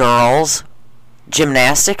Olympic girls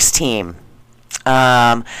gymnastics team.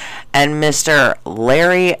 And Mr.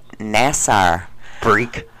 Larry Nassar.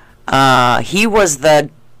 Freak. He was the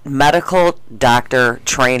medical doctor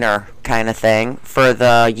trainer kind of thing for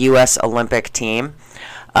the U.S. Olympic team.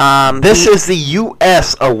 This is the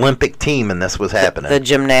U.S. Olympic team, and this was happening. The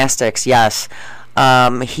gymnastics, yes.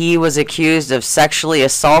 He was accused of sexually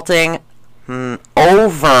assaulting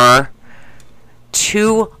over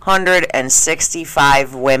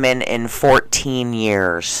 265 women in 14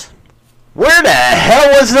 years. Where the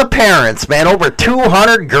hell was the parents, man? Over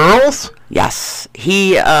 200 girls? Yes.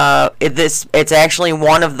 It's actually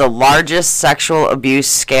one of the largest sexual abuse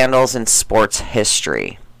scandals in sports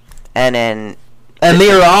history. And they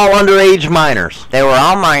were all underage minors. They were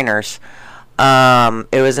all minors.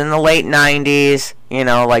 It was in the late 90s. You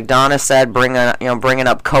know, like Donna said, bringing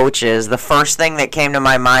up coaches. The first thing that came to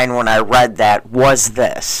my mind when I read that was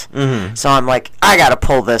this. Mm-hmm. So I'm like, I got to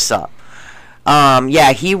pull this up.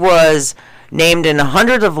 Yeah, he was named in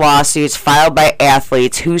hundreds of lawsuits filed by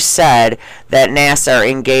athletes who said that Nassar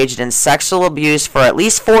engaged in sexual abuse for at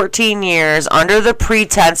least 14 years under the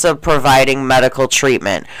pretense of providing medical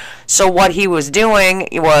treatment. So what he was doing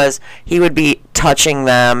was he would be touching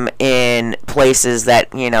them in places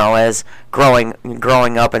that, you know, as growing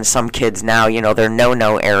up, and some kids now, you know, their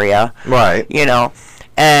no-no area. Right. You know,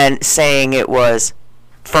 and saying it was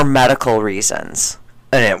for medical reasons.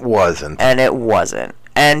 And it wasn't.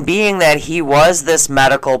 And being that he was this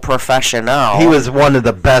medical professional... He was one of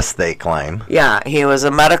the best, they claim. Yeah, he was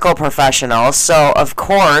a medical professional. So, of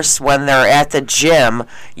course, when they're at the gym,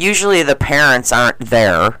 usually the parents aren't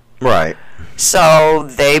there. Right. So,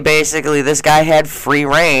 this guy had free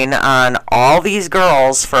reign on all these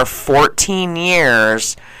girls for 14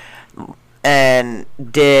 years and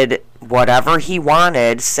did whatever he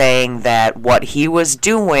wanted, saying that what he was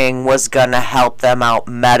doing was going to help them out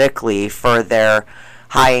medically for their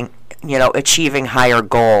achieving higher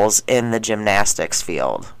goals in the gymnastics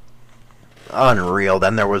field. Unreal.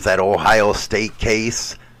 Then there was that Ohio State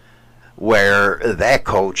case where that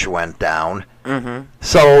coach went down. Mm-hmm.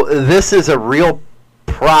 So this is a real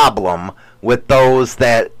problem with those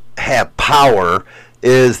that have power,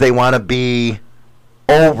 is they want to be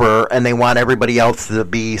over and they want everybody else to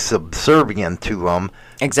be subservient to them.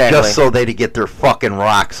 Exactly. Just so they to get their fucking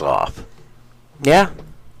rocks off. Yeah.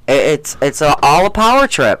 It's all a power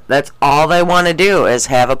trip. That's all they want to do, is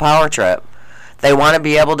have a power trip. They want to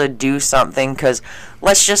be able to do something, because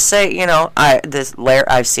let's just say, you know,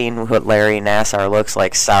 I've seen what Larry Nassar looks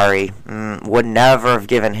like. Sorry, would never have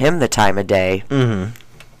given him the time of day,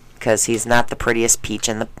 because he's not the prettiest peach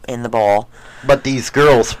in the bowl. But these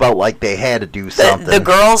girls felt like they had to do something. The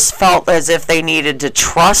girls felt as if they needed to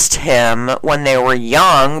trust him when they were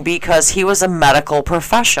young, because he was a medical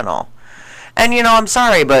professional. And, you know, I'm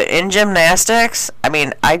sorry, but in gymnastics, I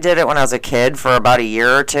mean, I did it when I was a kid for about a year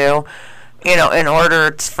or two, you know, in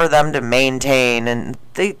order for them to maintain. And,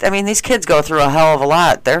 these kids go through a hell of a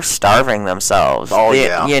lot. They're starving themselves. Oh,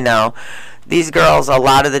 yeah. You know, these girls, a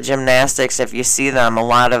lot of the gymnastics, if you see them, a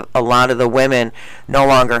lot of the women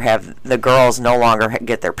the girls no longer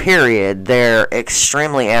get their period. They're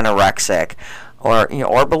extremely anorexic or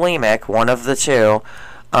bulimic, one of the two.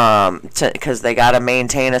 Because they got to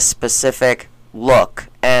maintain a specific look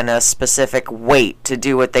and a specific weight to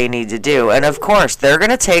do what they need to do. And of course, they're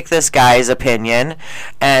going to take this guy's opinion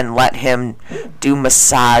and let him do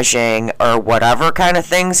massaging or whatever kind of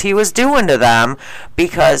things he was doing to them,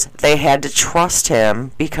 because they had to trust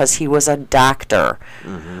him because he was a doctor.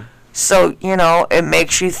 Mm-hmm. So, you know, it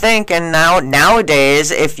makes you think. And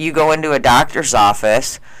nowadays, if you go into a doctor's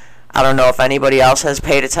office, I don't know if anybody else has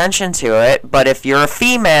paid attention to it, but if you're a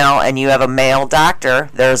female and you have a male doctor,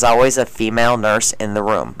 there's always a female nurse in the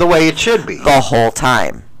room. The way it should be. The whole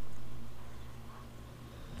time.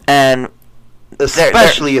 And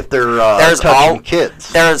especially if they're touching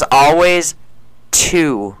kids. There's always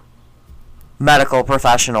 2 medical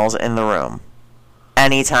professionals in the room.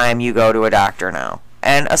 anytime you go to a doctor now.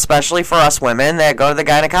 And especially for us women that go to the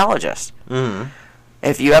gynecologist. Mm-hmm.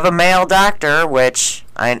 If you have a male doctor, which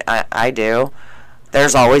I do,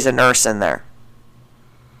 there's always a nurse in there.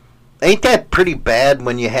 Ain't that pretty bad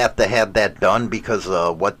when you have to have that done because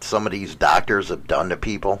of what some of these doctors have done to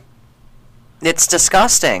people? It's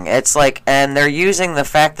disgusting. It's like, and they're using the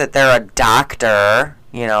fact that they're a doctor,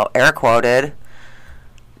 you know, air quoted,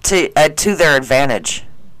 to their advantage.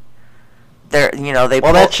 They're, you know,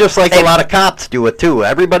 well, that's just like a lot of cops do it too.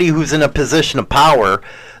 Everybody who's in a position of power,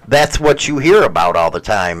 that's what you hear about all the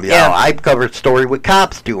time. You know, I've covered story with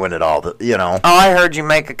cops doing it all. You know. Oh, I heard you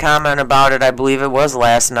make a comment about it. I believe it was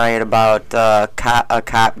last night about a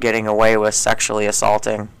cop getting away with sexually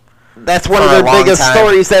assaulting. That's one of the biggest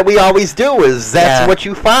stories that we always do. Is that's what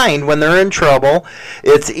you find when they're in trouble.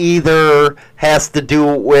 It's either has to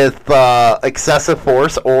do with excessive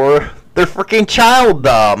force or they're freaking child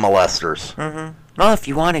molesters. Mm-hmm. Well, if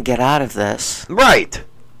you want to get out of this, right?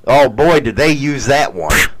 Oh boy, did they use that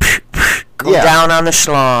one? Go down on the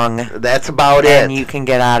schlong. That's about it. And you can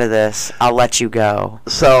get out of this. I'll let you go.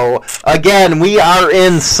 So, again, we are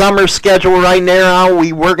in summer schedule right now.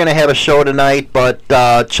 We were going to have a show tonight, but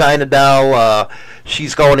China Doll,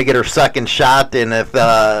 she's going to get her second shot, and if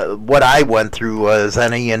what I went through was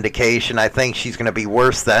any indication, I think she's going to be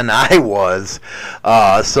worse than I was.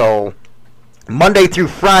 So, Monday through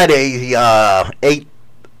Friday, 8:30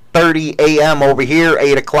 a.m. over here,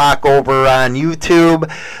 8 o'clock over on YouTube.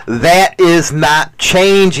 That is not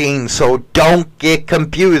changing, so don't get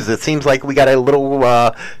confused. It seems like we got a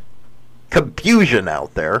little confusion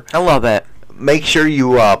out there. A little bit. Make sure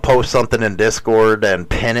you post something in Discord and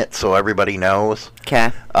pin it so everybody knows.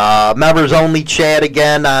 Okay. Members only chat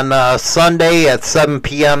again on Sunday at 7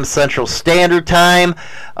 p.m. Central Standard Time.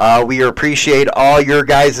 We appreciate all your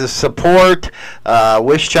guys' support.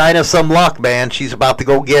 Wish China some luck, man. She's about to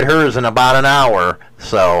go get hers in about an hour.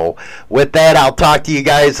 So, with that, I'll talk to you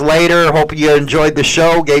guys later. Hope you enjoyed the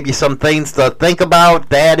show. Gave you some things to think about.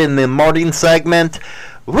 That in the morning segment.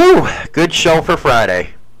 Woo! Good show for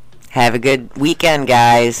Friday. Have a good weekend,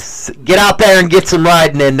 guys. Get out there and get some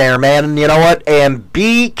riding in there, man. And you know what? And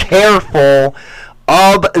be careful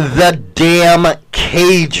of the damn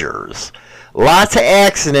cagers. Lots of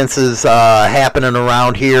accidents is happening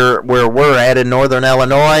around here where we're at in northern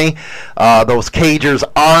Illinois. Those cagers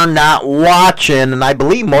are not watching, and I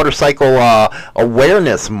believe Motorcycle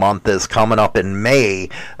Awareness Month is coming up in May,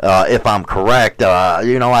 if I'm correct.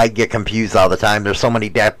 You know, I get confused all the time. There's so many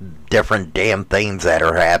different damn things that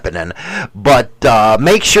are happening. But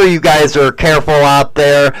make sure you guys are careful out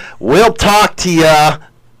there. We'll talk to you,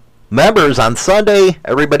 members, on Sunday.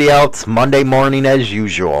 Everybody else, Monday morning as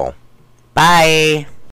usual. Bye.